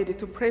ask Our Lady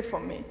to pray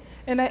for me.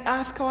 And I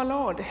ask our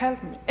Lord,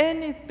 help me.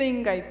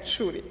 Anything I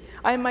truly,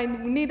 I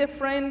might need a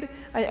friend,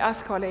 I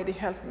ask Our Lady,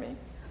 help me.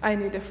 I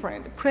need a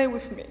friend. Pray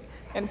with me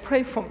and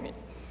pray for me.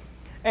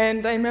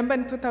 And I remember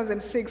in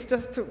 2006,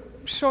 just to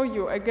show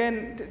you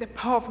again the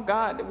power of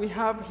God we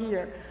have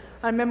here.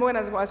 I remember when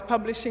I was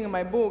publishing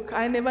my book,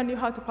 I never knew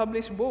how to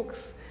publish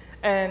books.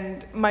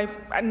 And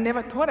I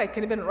never thought I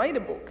could even write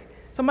a book.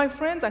 So my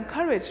friends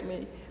encouraged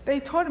me. They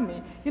told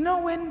me, you know,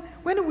 when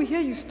we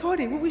hear your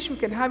story, we wish we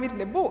can have it in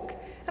a book.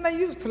 And I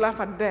used to laugh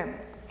at them.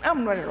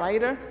 I'm not a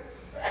writer.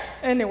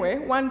 Anyway,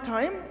 one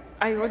time,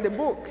 I wrote the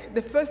book.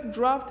 The first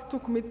draft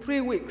took me 3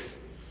 weeks.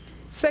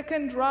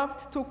 Second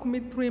draft took me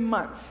 3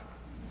 months.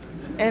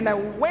 And I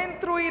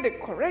went through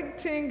it,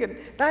 correcting, and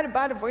that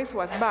bad voice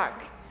was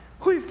back.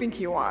 Who do you think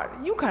you are?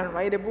 You can't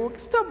write a book.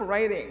 Stop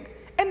writing.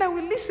 And I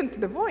will listen to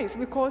the voice,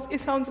 because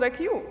it sounds like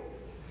you.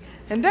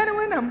 And then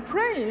when I'm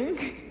praying,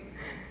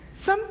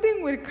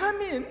 something will come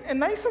in, a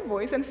nicer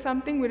voice, and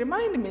something will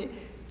remind me,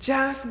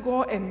 just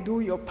go and do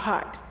your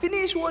part.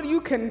 Finish what you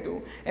can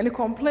do, and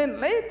complain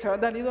later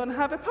that you don't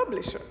have a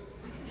publisher.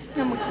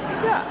 I'm like,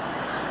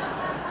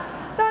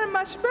 yeah, that's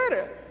much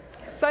better.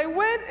 So I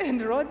went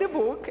and wrote the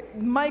book.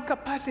 My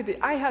capacity,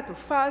 I had to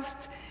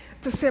fast,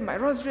 to say my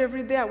rosary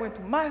every day. I went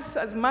to Mass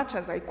as much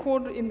as I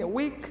could in a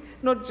week,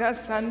 not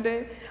just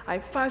Sunday. I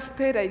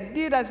fasted. I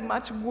did as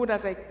much good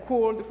as I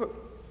could.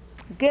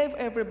 Gave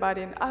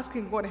everybody and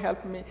asking God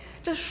help me.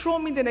 Just show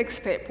me the next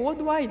step. What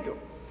do I do?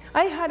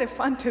 I had a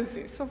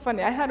fantasy. So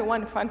funny. I had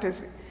one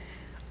fantasy.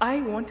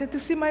 I wanted to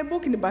see my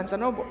book in Barnes &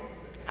 Noble.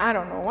 I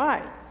don't know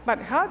why. But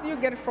how do you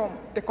get from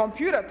the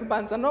computer to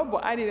Barnes & Noble?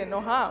 I didn't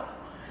know how.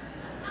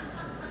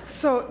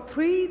 So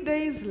 3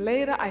 days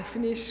later, I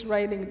finished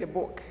writing the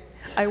book.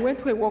 I went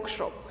to a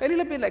workshop, a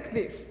little bit like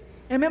this.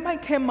 I remember I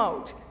came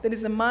out. There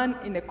is a man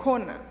in a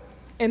corner,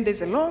 and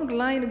there's a long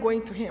line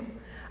going to him.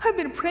 I've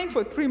been praying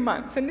for 3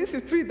 months, and this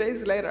is 3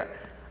 days later.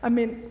 I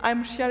mean,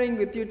 I'm sharing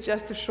with you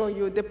just to show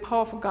you the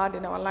power of God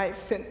in our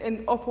lives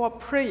and of our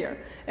prayer.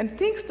 And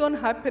things don't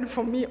happen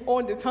for me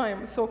all the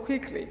time so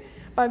quickly,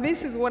 but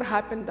this is what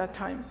happened that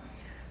time.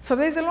 So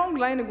there's a long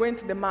line going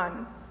to the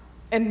man,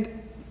 and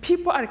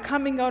people are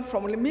coming out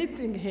from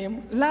meeting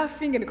him,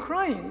 laughing and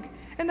crying.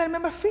 And I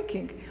remember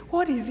thinking,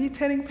 what is he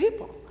telling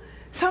people?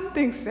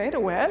 Something said,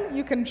 well,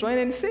 you can join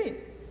and sing.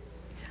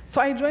 So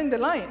I joined the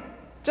line,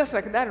 just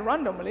like that,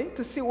 randomly,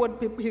 to see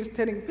what he's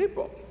telling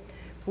people.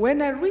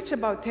 When I reached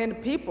about 10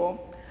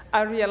 people,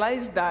 I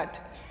realized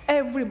that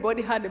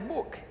everybody had a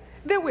book.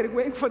 They were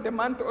waiting for the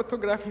man to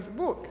autograph his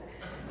book.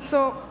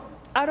 So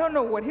I don't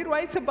know what he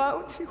writes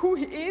about, who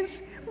he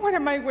is. What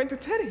am I going to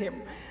tell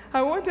him?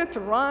 I wanted to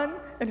run,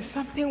 and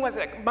something was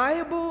like, buy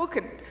a book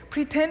and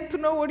pretend to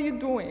know what you're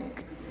doing.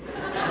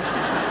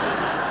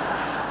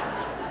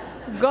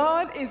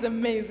 God is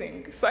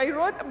amazing. So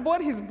I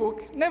bought his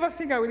book, never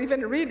think I would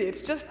even read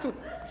it, just to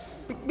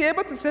be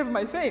able to save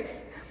my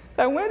face.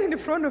 I went in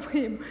front of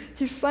him.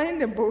 He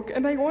signed the book,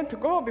 and I want to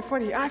go before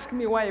he asked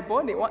me why I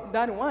bought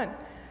that one.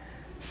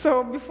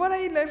 So before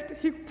I left,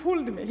 he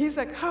pulled me. He's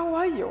like, "How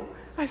are you?"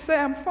 I said,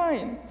 "I'm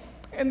fine."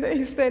 And then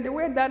he said,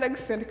 "Where did that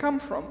accent come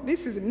from?"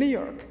 "This is New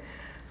York."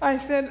 I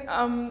said,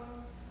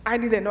 I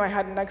didn't know I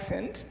had an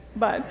accent,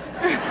 but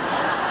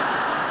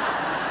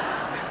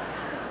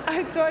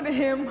I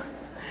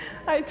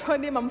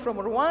told him I'm from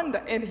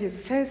Rwanda, and his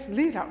face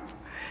lit up.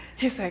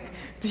 He's like,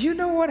 "Do you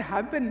know what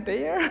happened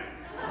there?"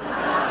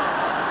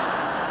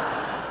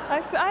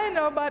 I said, "I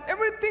know, but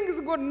everything is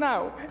good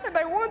now, and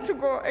I want to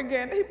go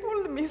again." He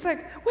pulled me. He's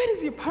like, "Where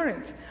is your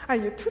parents? Are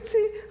you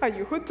Tutsi? Are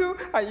you Hutu?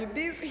 Are you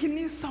this?" He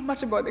knew so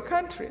much about the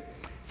country.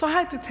 So I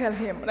had to tell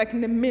him, like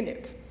in a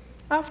minute.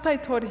 After I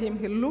told him,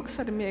 he looks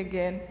at me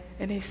again,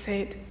 and he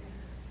said,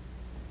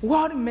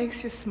 "What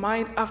makes you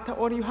smile after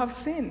all you have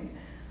seen?"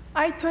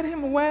 I told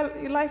him, "Well,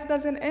 life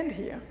doesn't end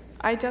here.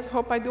 I just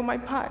hope I do my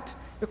part,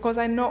 because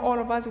I know all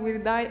of us will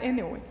die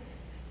anyway."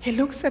 He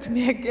looks at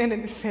me again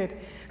and he said,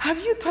 "Have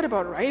you thought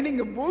about writing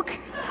a book?"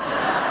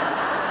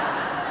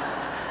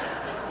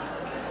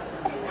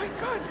 Oh my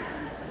God.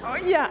 Oh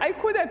yeah, I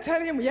couldn't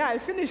tell him, "Yeah, I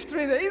finished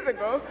 3 days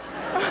ago."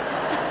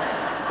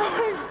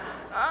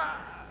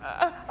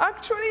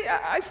 Actually,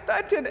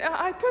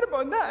 I thought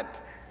about that.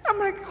 I'm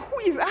like, who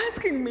is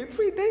asking me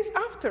 3 days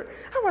after?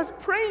 I was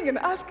praying and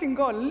asking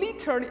God,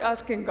 literally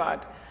asking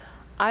God.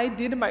 I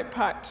did my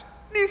part.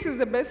 This is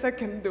the best I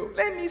can do.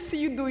 Let me see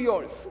you do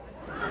yours.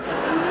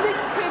 Not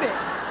kidding.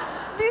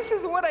 This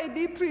is what I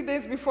did 3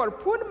 days before.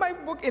 Put my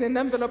book in an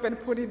envelope and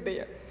put it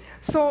there.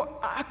 So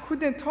I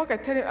couldn't talk. I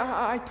tell him,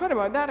 I thought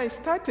about that. I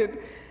started,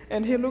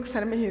 and he looks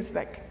at me. He's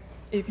like,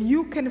 "If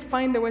you can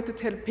find a way to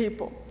tell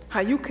people how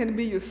you can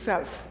be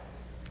yourself,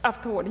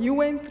 after what you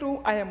went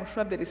through, I am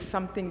sure there is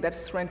something that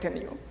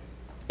strengthens you.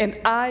 And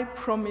I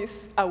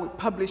promise I will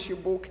publish your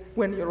book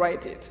when you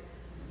write it."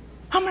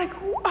 I'm like,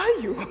 "Who are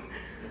you?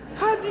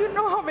 How do you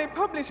know how I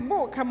publish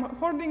book?" I'm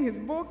holding his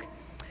book.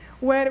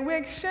 Where we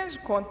exchanged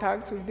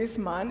contacts with this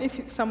man.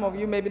 If some of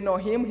you maybe know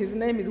him, his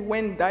name is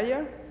Wayne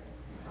Dyer.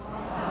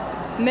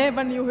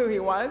 Never knew who he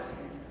was.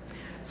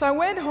 So I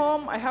went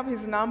home, I have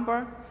his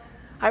number.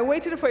 I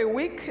waited for a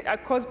week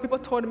because people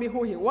told me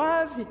who he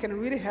was. He can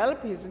really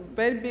help. He's a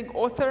very big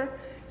author.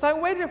 So I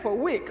waited for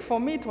a week. For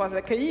me, it was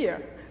like a year.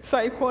 So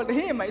I called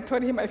him. I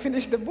told him I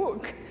finished the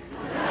book.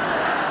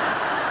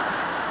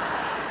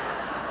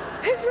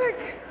 He's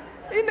like,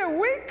 "In a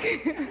week?"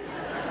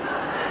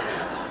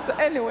 So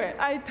anyway,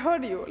 I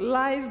told you,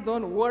 lies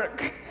don't work.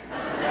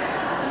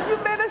 You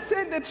better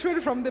say the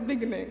truth from the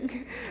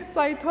beginning.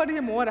 So I told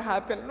him what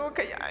happened. Look,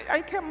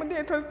 I came there,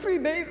 it was 3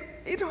 days.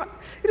 It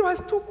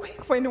was too quick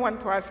for anyone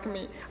to ask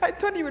me. I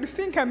thought you would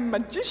think I'm a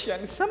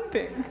magician,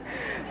 something.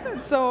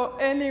 So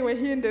anyway,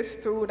 he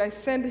understood. I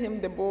sent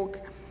him the book.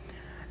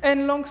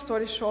 And long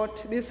story short,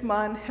 this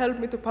man helped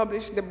me to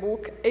publish the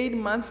book 8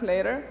 months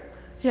later.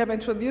 He had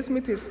introduced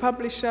me to his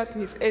publisher, to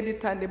his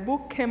editor, and the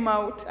book came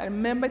out. I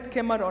remember it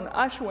came out on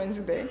Ash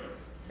Wednesday,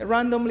 a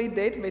randomly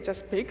date they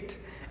just picked.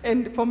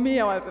 And for me,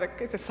 I was like,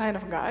 it's a sign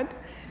of God.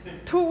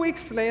 2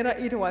 weeks later,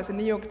 it was a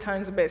New York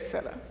Times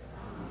bestseller.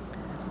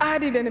 I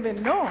didn't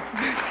even know.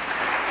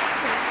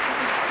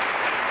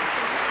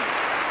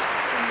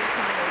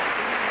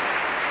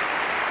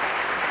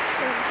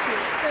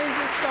 Thank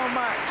you so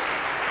much.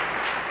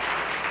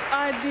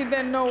 I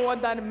didn't know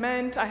what that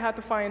meant. I had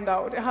to find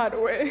out the hard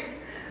way.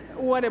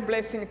 What a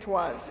blessing it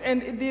was.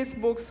 And this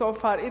book so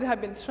far, it has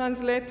been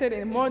translated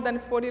in more than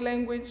 40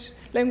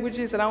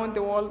 languages around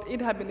the world.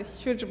 It has been a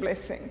huge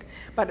blessing.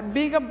 But a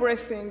bigger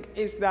blessing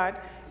is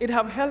that it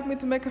has helped me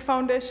to make a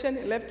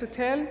foundation, left to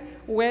tell,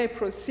 where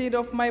proceed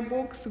of my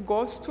books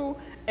goes to,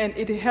 and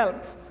it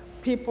helps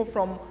people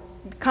from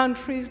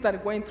countries that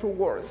are going through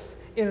wars.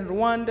 In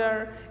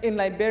Rwanda, in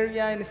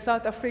Liberia, in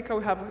South Africa,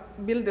 we have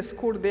built a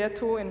school there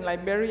too, in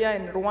Liberia,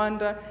 in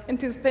Rwanda,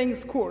 and it is paying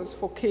schools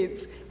for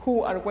kids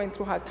who are going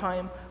through hard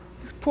time,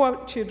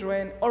 poor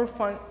children,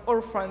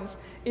 orphans.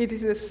 It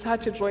is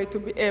such a joy to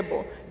be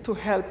able to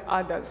help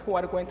others who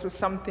are going through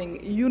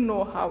something. You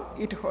know how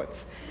it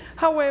hurts.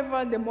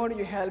 However, the more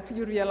you help,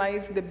 you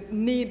realize the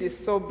need is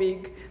so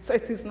big, so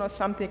it is not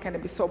something I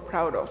can be so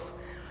proud of.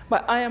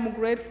 But I am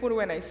grateful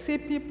when I see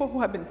people who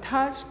have been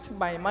touched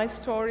by my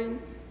story,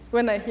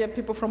 when I hear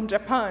people from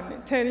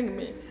Japan telling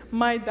me,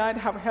 my dad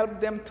have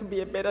helped them to be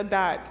a better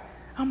dad.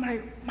 I'm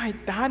like, my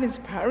dad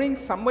inspiring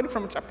somebody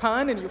from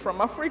Japan and you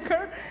from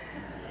Africa?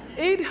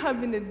 It has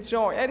been a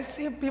joy. I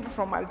see people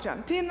from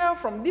Argentina,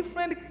 from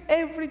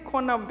every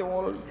corner of the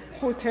world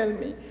who tell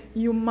me,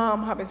 your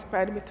mom have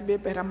inspired me to be a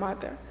better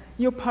mother.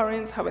 Your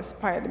parents have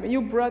inspired me.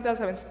 Your brothers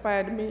have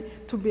inspired me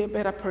to be a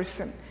better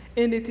person.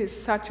 And it is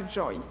such a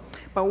joy.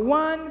 But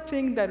one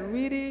thing that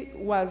really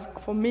was,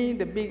 for me,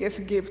 the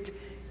biggest gift,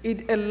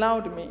 it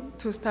allowed me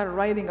to start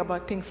writing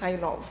about things I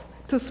love,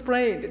 to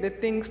spread the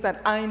things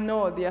that I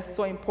know they are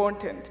so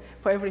important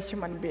for every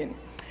human being.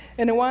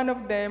 And one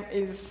of them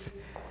is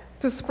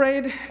to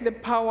spread the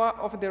power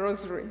of the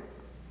rosary.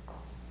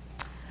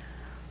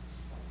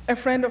 A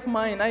friend of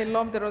mine, I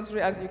love the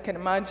rosary as you can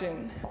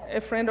imagine.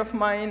 A friend of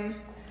mine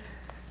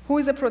who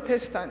is a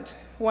Protestant.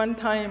 One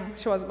time,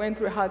 she was going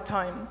through a hard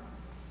time.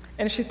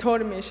 And she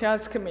told me, she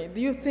asked me,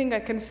 do you think I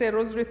can say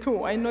rosary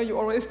too? I know you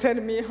always tell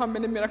me how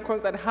many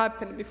miracles that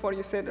happened before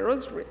you say the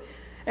rosary.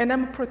 And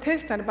I'm a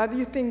Protestant, but do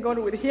you think God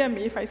will hear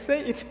me if I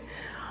say it?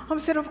 I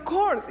said, of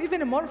course,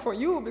 even more for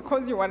you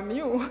because you are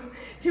new.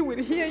 He will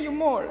hear you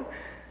more.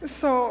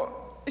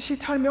 So she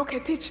told me, okay,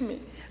 teach me.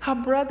 Her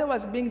brother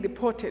was being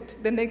deported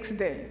the next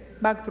day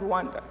back to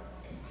Rwanda.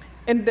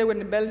 And they were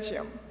in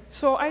Belgium.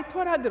 So I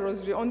taught her the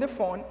rosary on the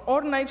phone.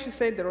 All night she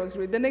said the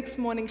rosary. The next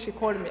morning she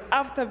called me.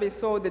 After they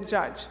saw the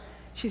judge,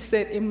 she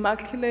said,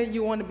 Immaculate,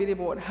 you won't believe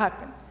what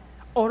happened.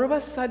 All of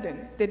a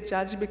sudden, the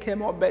judge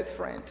became our best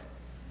friend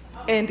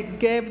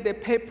and gave the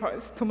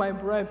papers to my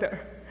brother.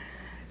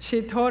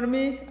 She told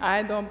me,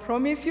 I don't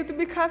promise you to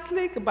be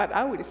Catholic, but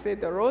I will say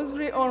the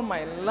rosary all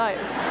my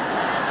life.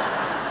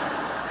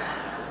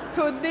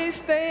 To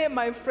this day,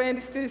 my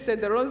friend still said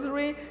the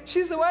rosary.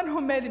 She's the one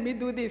who made me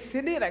do this. She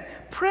did,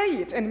 like, pray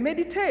it and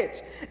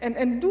meditate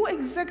and do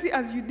exactly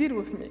as you did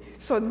with me.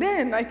 So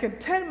then I can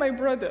tell my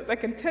brothers, I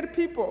can tell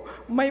people,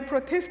 my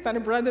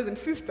Protestant brothers and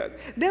sisters,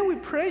 they will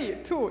pray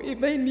it too if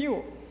they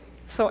knew.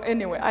 So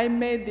anyway, I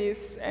made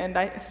this, and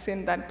I've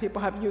seen that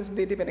people have used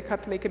it, even a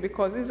Catholic,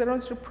 because it's a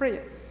rosary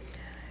prayer.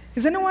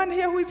 Is anyone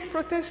here who is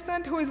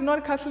Protestant, who is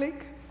not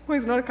Catholic? Who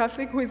is not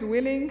Catholic, who is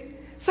willing?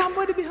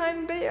 Somebody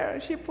behind there,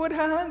 she put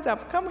her hands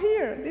up. Come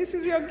here, this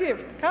is your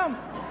gift, come.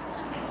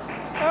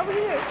 Come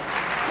here.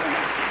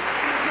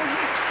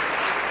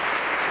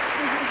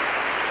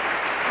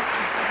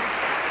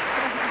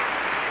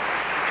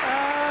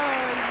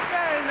 Oh,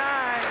 very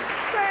nice,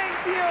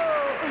 thank you.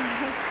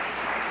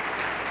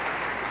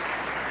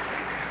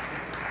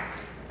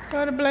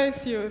 God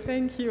bless you,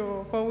 thank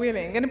you for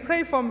willing. And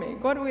pray for me,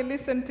 God will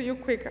listen to you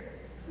quicker.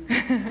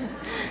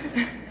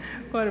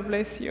 God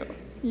bless you,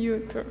 you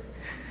too.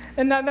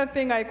 Another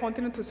thing I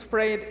continue to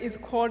spread is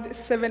called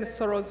Seven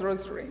Sorrows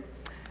Rosary.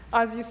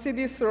 As you see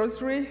this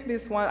rosary,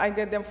 this one, I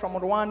get them from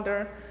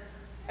Rwanda,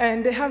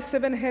 and they have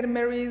 7 Hail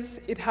Marys.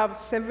 It has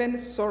 7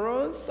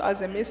 sorrows as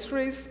a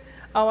mysteries.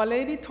 Our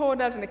Lady told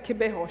us in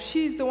Kibeho,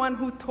 she's the one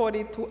who taught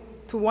it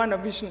to one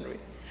visionary.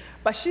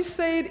 But she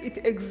said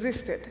it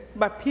existed,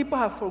 but people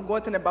have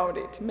forgotten about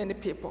it, many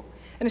people.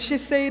 And she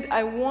said,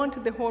 I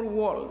want the whole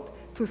world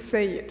to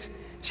say it.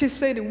 She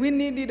said, we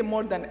need it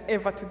more than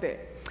ever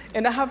today.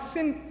 And I have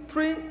seen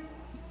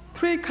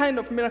three kind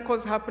of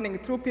miracles happening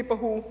through people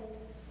who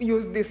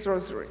use this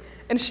rosary.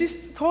 And she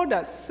told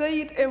us,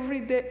 say it every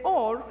day,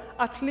 or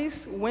at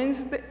least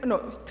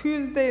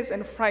Tuesdays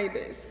and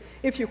Fridays,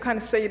 if you can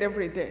say it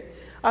every day.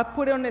 I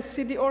put it on a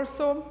CD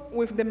also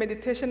with the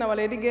meditation Our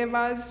Lady gave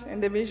us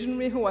and the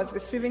visionary who was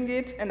receiving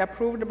it and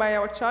approved by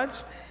our church.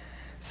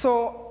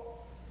 So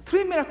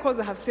 3 miracles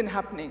I have seen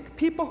happening.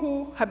 People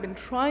who have been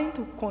trying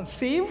to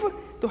conceive,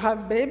 to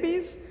have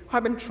babies, who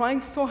have been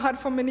trying so hard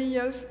for many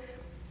years,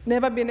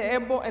 never been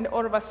able, and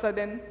all of a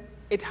sudden,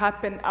 it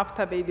happened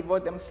after they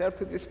devote themselves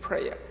to this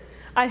prayer.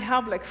 I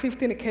have like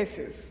 15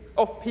 cases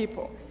of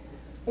people.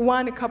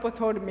 One couple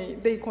told me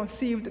they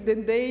conceived the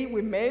day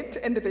we met,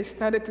 and they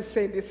started to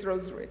say this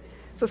rosary.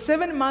 So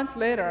 7 months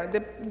later, the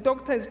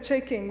doctor is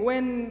checking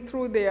when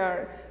through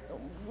their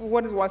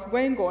what was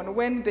going on,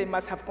 when they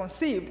must have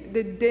conceived.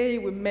 The day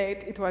we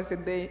met, it was the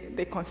day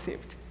they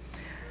conceived.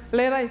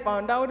 Later, I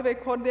found out they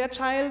called their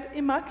child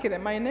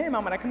Immaculate, my name.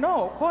 I'm like,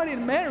 no, call it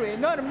Mary,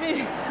 not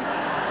me.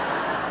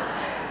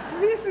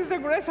 This is the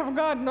grace of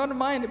God, not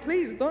mine.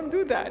 Please, don't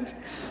do that.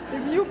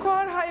 If you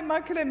call her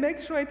Immaculate,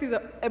 make sure it is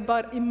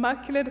about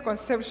Immaculate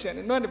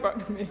Conception, not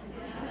about me.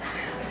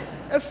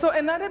 So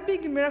another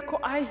big miracle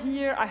I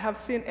have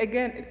seen,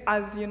 again,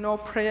 as you know,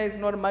 prayer is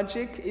not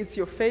magic, it's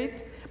your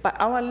faith. But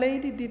Our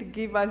Lady did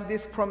give us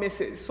these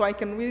promises, so I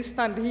can really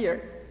stand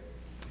here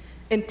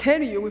and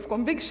tell you with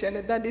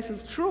conviction that this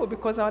is true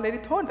because Our Lady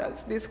told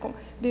us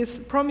these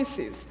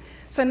promises.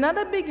 So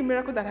another big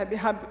miracle that have been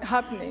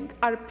happening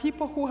are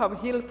people who have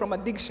healed from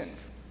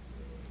addictions.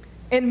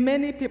 And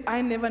many people,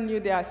 I never knew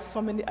there are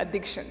so many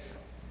addictions.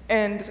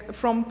 And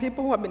from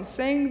people who have been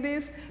saying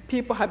this,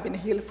 people have been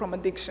healed from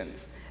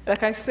addictions.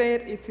 Like I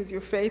said, it is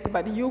your faith,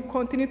 but you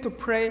continue to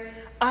pray.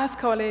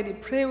 Ask Our Lady,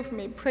 pray with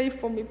me, pray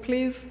for me,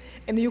 please.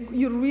 And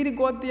you really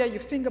go there, you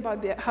think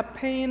about her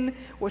pain,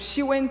 what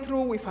she went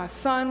through with her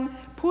son.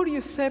 Put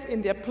yourself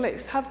in their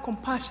place. Have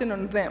compassion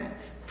on them.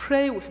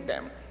 Pray with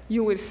them.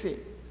 You will see.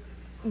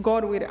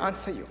 God will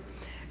answer you.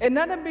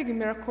 Another big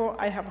miracle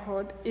I have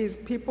heard is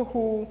people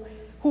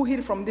who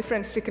heal from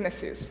different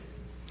sicknesses.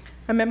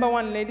 I remember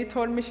one lady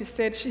told me, she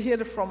said she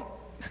healed from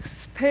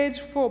stage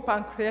 4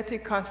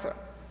 pancreatic cancer.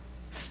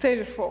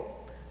 Stage 4.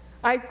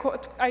 I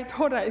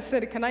told her, I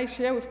said, can I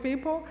share with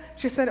people?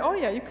 She said, oh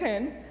yeah, you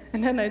can.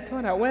 And then I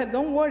told her, well,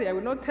 don't worry, I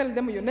will not tell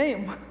them your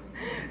name.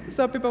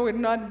 So people will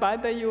not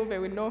bother you, they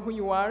will know who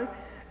you are.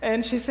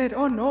 And she said,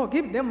 oh no,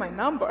 give them my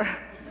number.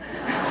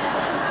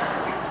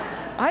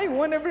 I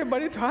want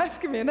everybody to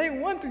ask me, and I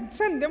want to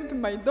send them to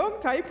my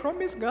doctor. I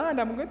promise God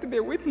I'm going to be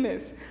a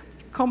witness.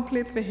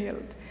 Completely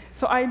healed.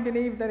 So I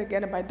believe that,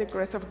 again, by the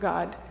grace of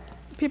God,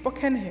 people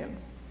can heal.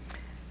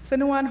 Is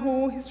anyone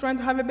who is trying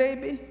to have a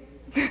baby?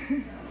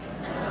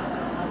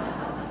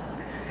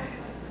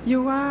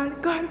 You are?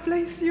 God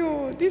bless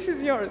you. This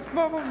is yours,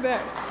 both of them.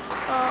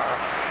 God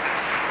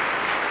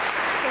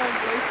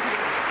bless you.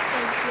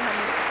 Thank you,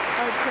 honey.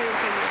 I'll pray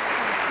for you.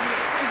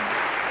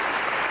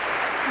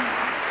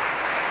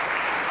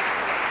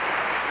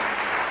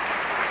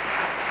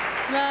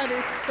 That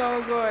is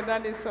so good.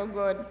 That is so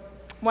good.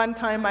 One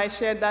time I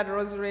shared that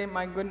rosary,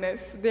 my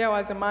goodness. There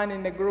was a man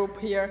in the group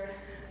here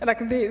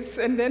like this,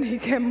 and then he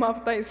came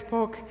after I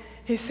spoke.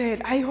 He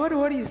said, I heard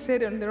what you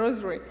said on the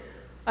rosary.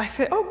 I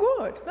said, oh,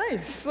 good,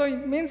 nice. So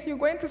it means you're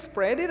going to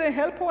spread it and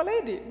help Our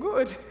Lady.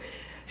 Good.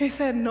 He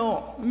said,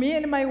 no, me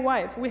and my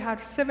wife, we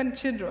had 7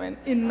 children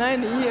in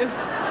 9 years.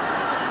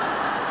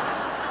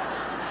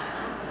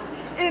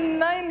 In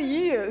 9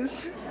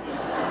 years.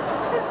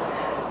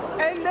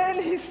 And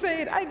then he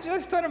said, I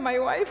just told my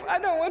wife, I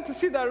don't want to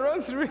see the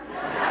rosary.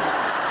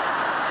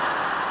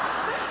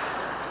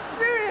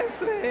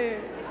 Seriously.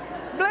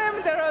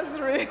 Blame the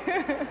rosary.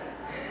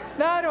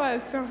 That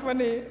was so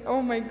funny.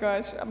 Oh my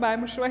gosh. But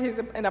I'm sure he's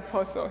an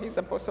apostle. He's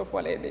apostle for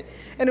Our Lady.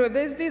 Anyway,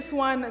 there's this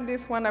one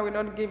I will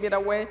not give it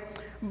away,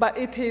 but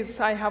it is,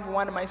 I have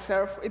one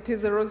myself. It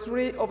is a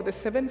rosary of the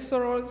 7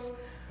 sorrows.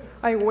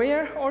 I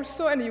wear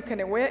also, and you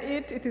can wear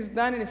it. It is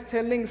done in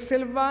sterling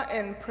silver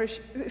and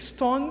precious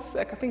stones,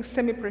 like I think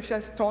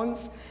semi-precious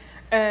stones,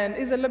 and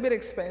it's a little bit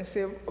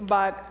expensive,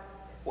 but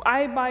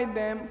I buy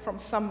them from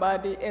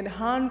somebody, and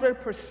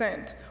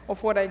 100%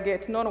 of what I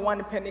get, not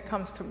 1 penny,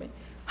 comes to me.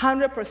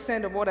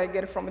 100% of what I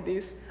get from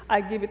this,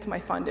 I give it to my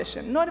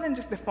foundation. Not even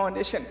just the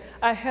foundation.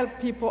 I help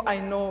people I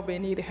know they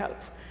need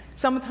help.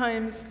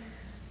 Sometimes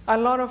a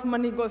lot of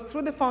money goes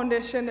through the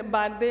foundation,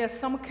 but there are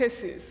some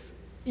cases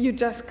you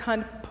just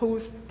can't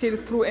post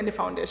it through any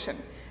foundation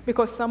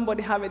because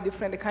somebody have a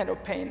different kind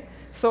of pain.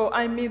 So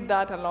I meet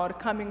that a lot.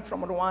 Coming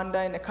from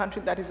Rwanda, in a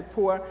country that is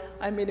poor,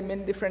 I meet in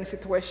many different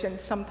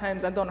situations.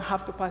 Sometimes I don't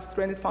have to pass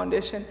through any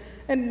foundation,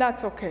 and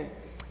that's okay.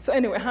 So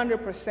anyway,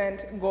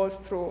 100% goes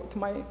through to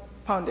my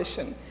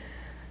foundation.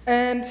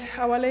 And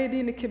Our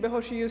Lady in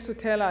Kibeho, she used to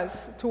tell us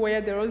to wear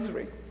the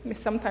rosary.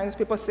 Sometimes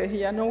people say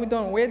here, no, we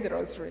don't wear the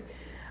rosary.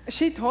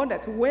 She told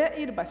us, wear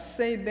it, but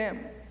say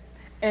them.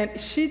 And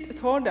she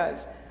told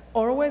us,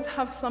 always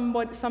have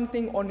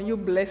something on you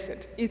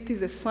blessed. It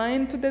is a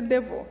sign to the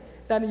devil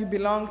that you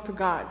belong to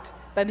God,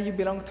 that you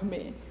belong to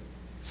me.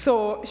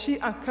 So she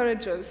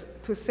encourages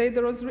to say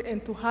the rosary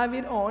and to have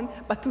it on,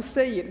 but to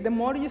say it. The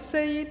more you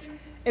say it,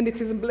 and it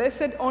is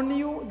blessed on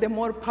you, the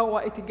more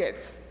power it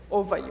gets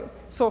over you.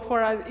 So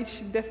for us,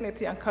 she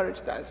definitely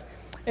encouraged us.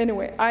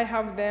 Anyway, I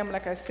have them,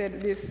 like I said,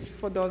 this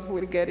for those who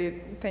will get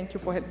it. Thank you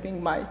for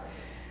helping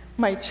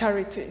my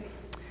charity.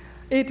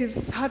 It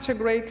is such a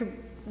great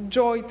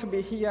joy to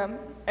be here.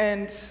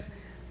 And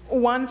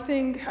one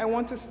thing I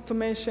want to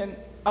mention,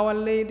 Our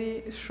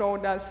Lady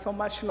showed us so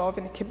much love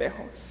in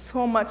Kibeho,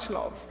 so much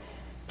love.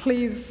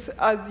 Please,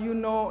 as you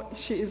know,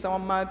 she is our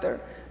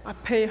mother.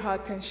 Pay her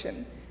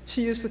attention.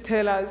 She used to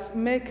tell us,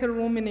 make a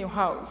room in your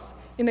house,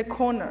 in a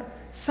corner.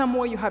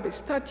 Somewhere you have a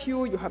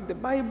statue, you have the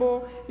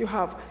Bible, you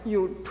have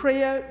your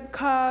prayer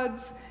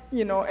cards,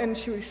 and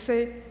she would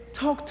say,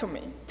 talk to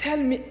me. Tell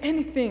me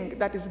anything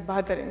that is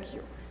bothering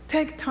you.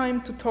 Take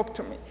time to talk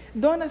to me.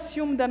 Don't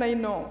assume that I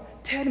know.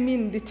 Tell me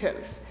in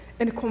details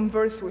and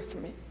converse with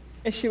me.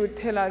 And she would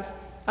tell us,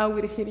 I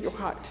will heal your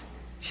heart.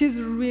 She's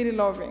really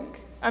loving.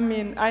 I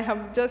mean, I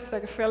have just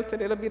felt a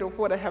little bit of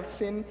what I have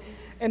seen,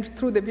 and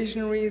through the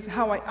visionaries,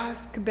 how I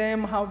ask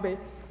them,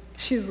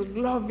 she's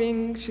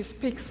loving, she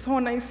speaks so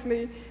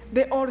nicely.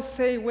 They all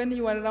say, when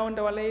you are around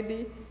Our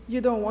Lady, you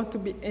don't want to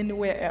be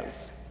anywhere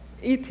else.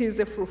 It is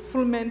a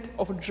fulfillment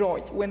of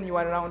joy when you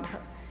are around her.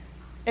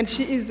 And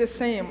she is the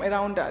same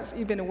around us,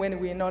 even when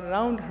we are not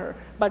around her,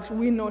 but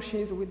we know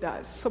she is with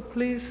us. So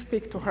please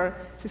speak to her.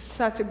 She's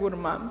such a good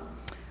mom.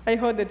 I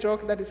heard a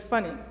joke that is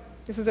funny.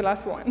 This is the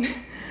last one.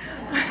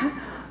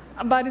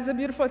 But it's a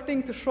beautiful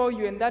thing to show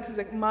you, and that is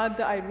a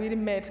mother I really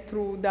met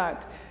through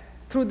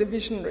the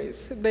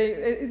visionaries.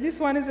 This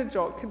one is a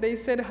joke. They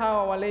said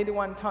how Our Lady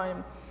one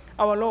time,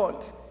 our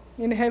Lord,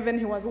 in heaven,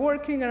 he was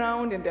working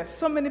around, and there are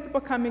so many people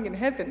coming in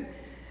heaven.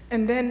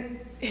 And then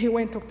he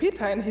went to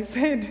Peter, and he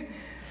said,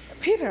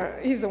 Peter,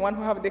 he's the one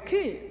who have the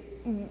key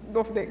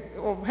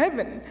of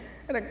heaven.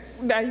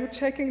 Are you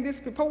checking these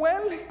people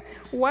well?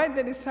 Why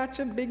there is such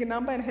a big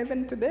number in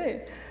heaven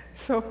today?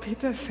 So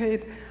Peter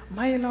said,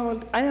 my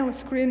Lord, I am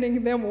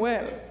screening them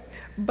well,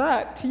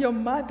 but your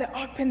mother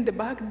opened the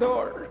back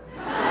door.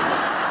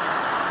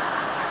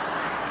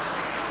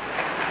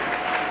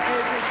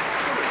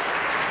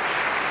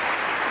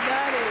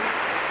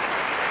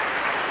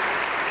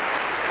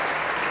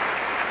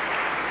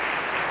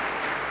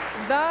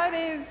 That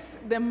is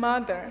the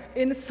mother.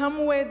 In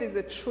some way, there's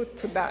a truth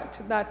to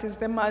that. That is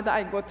the mother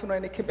I got to know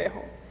in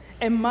Kibeho.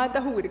 A mother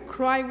who will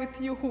cry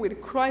with you, who will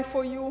cry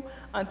for you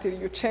until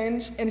you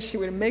change, and she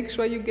will make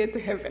sure you get to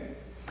heaven.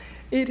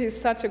 It is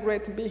such a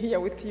great to be here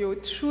with you.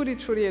 Truly,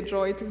 truly a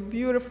joy. It is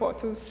beautiful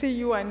to see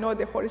you. I know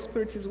the Holy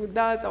Spirit is with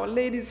us. Our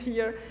Lady is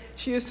here.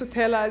 She used to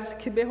tell us,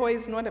 Kibeho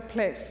is not a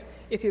place.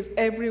 It is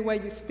everywhere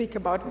you speak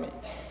about me.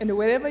 And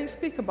wherever you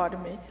speak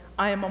about me,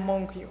 I am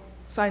among you.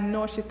 So I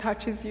know she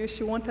touches you.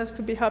 She wants us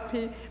to be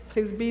happy.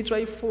 Please be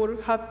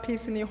joyful, have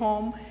peace in your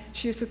home.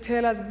 She used to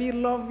tell us, be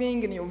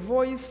loving in your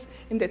voice,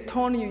 in the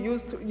tone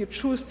you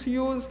choose to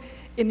use,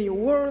 in your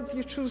words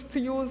you choose to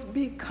use.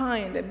 Be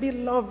kind, be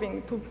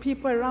loving to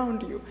people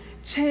around you.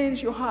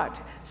 Change your heart.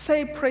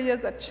 Say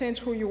prayers that change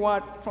who you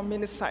are from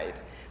inside.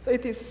 So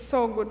it is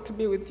so good to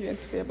be with you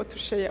and to be able to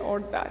share all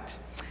that.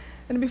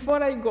 And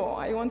before I go,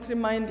 I want to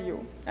remind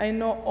you, I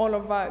know all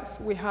of us,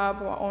 we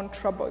have our own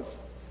troubles.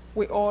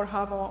 We all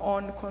have our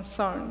own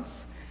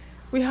concerns.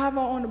 We have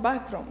our own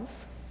bathrooms.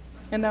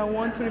 And I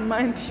want to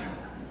remind you,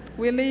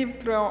 we live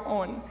through our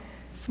own,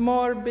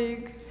 small,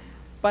 big,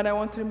 but I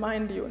want to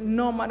remind you,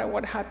 no matter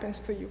what happens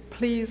to you,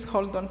 please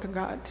hold on to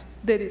God.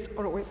 There is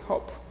always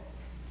hope.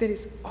 There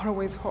is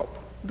always hope.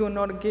 Do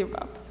not give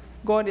up.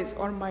 God is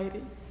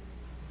almighty.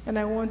 And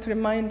I want to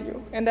remind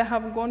you, and I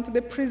have gone to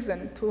the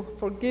prison to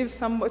forgive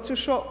somebody,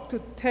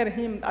 to tell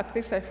him, at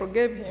least I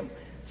forgave him,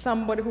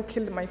 somebody who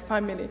killed my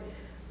family.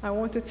 I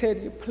want to tell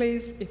you,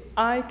 please, if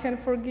I can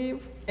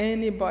forgive,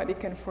 anybody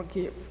can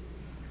forgive.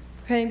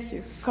 Thank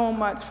you so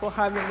much for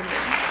having me.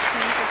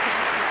 Thank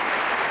you.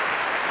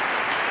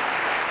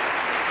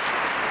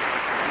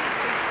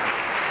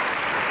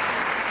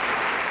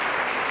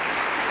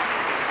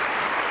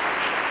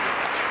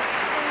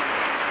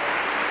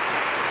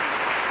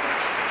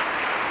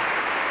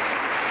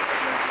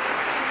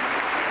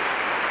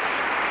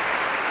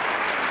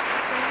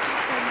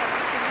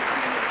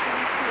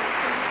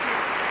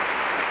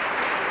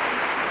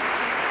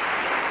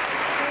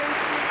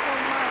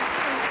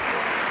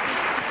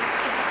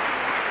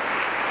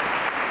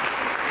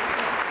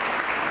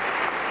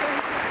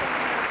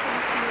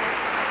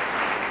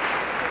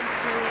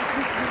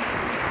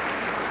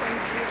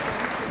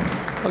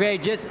 Okay,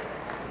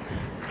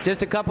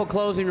 just a couple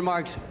closing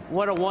remarks.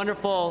 What a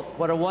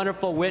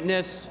wonderful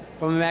witness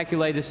from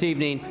Immaculée this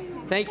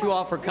evening. Thank you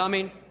all for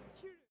coming.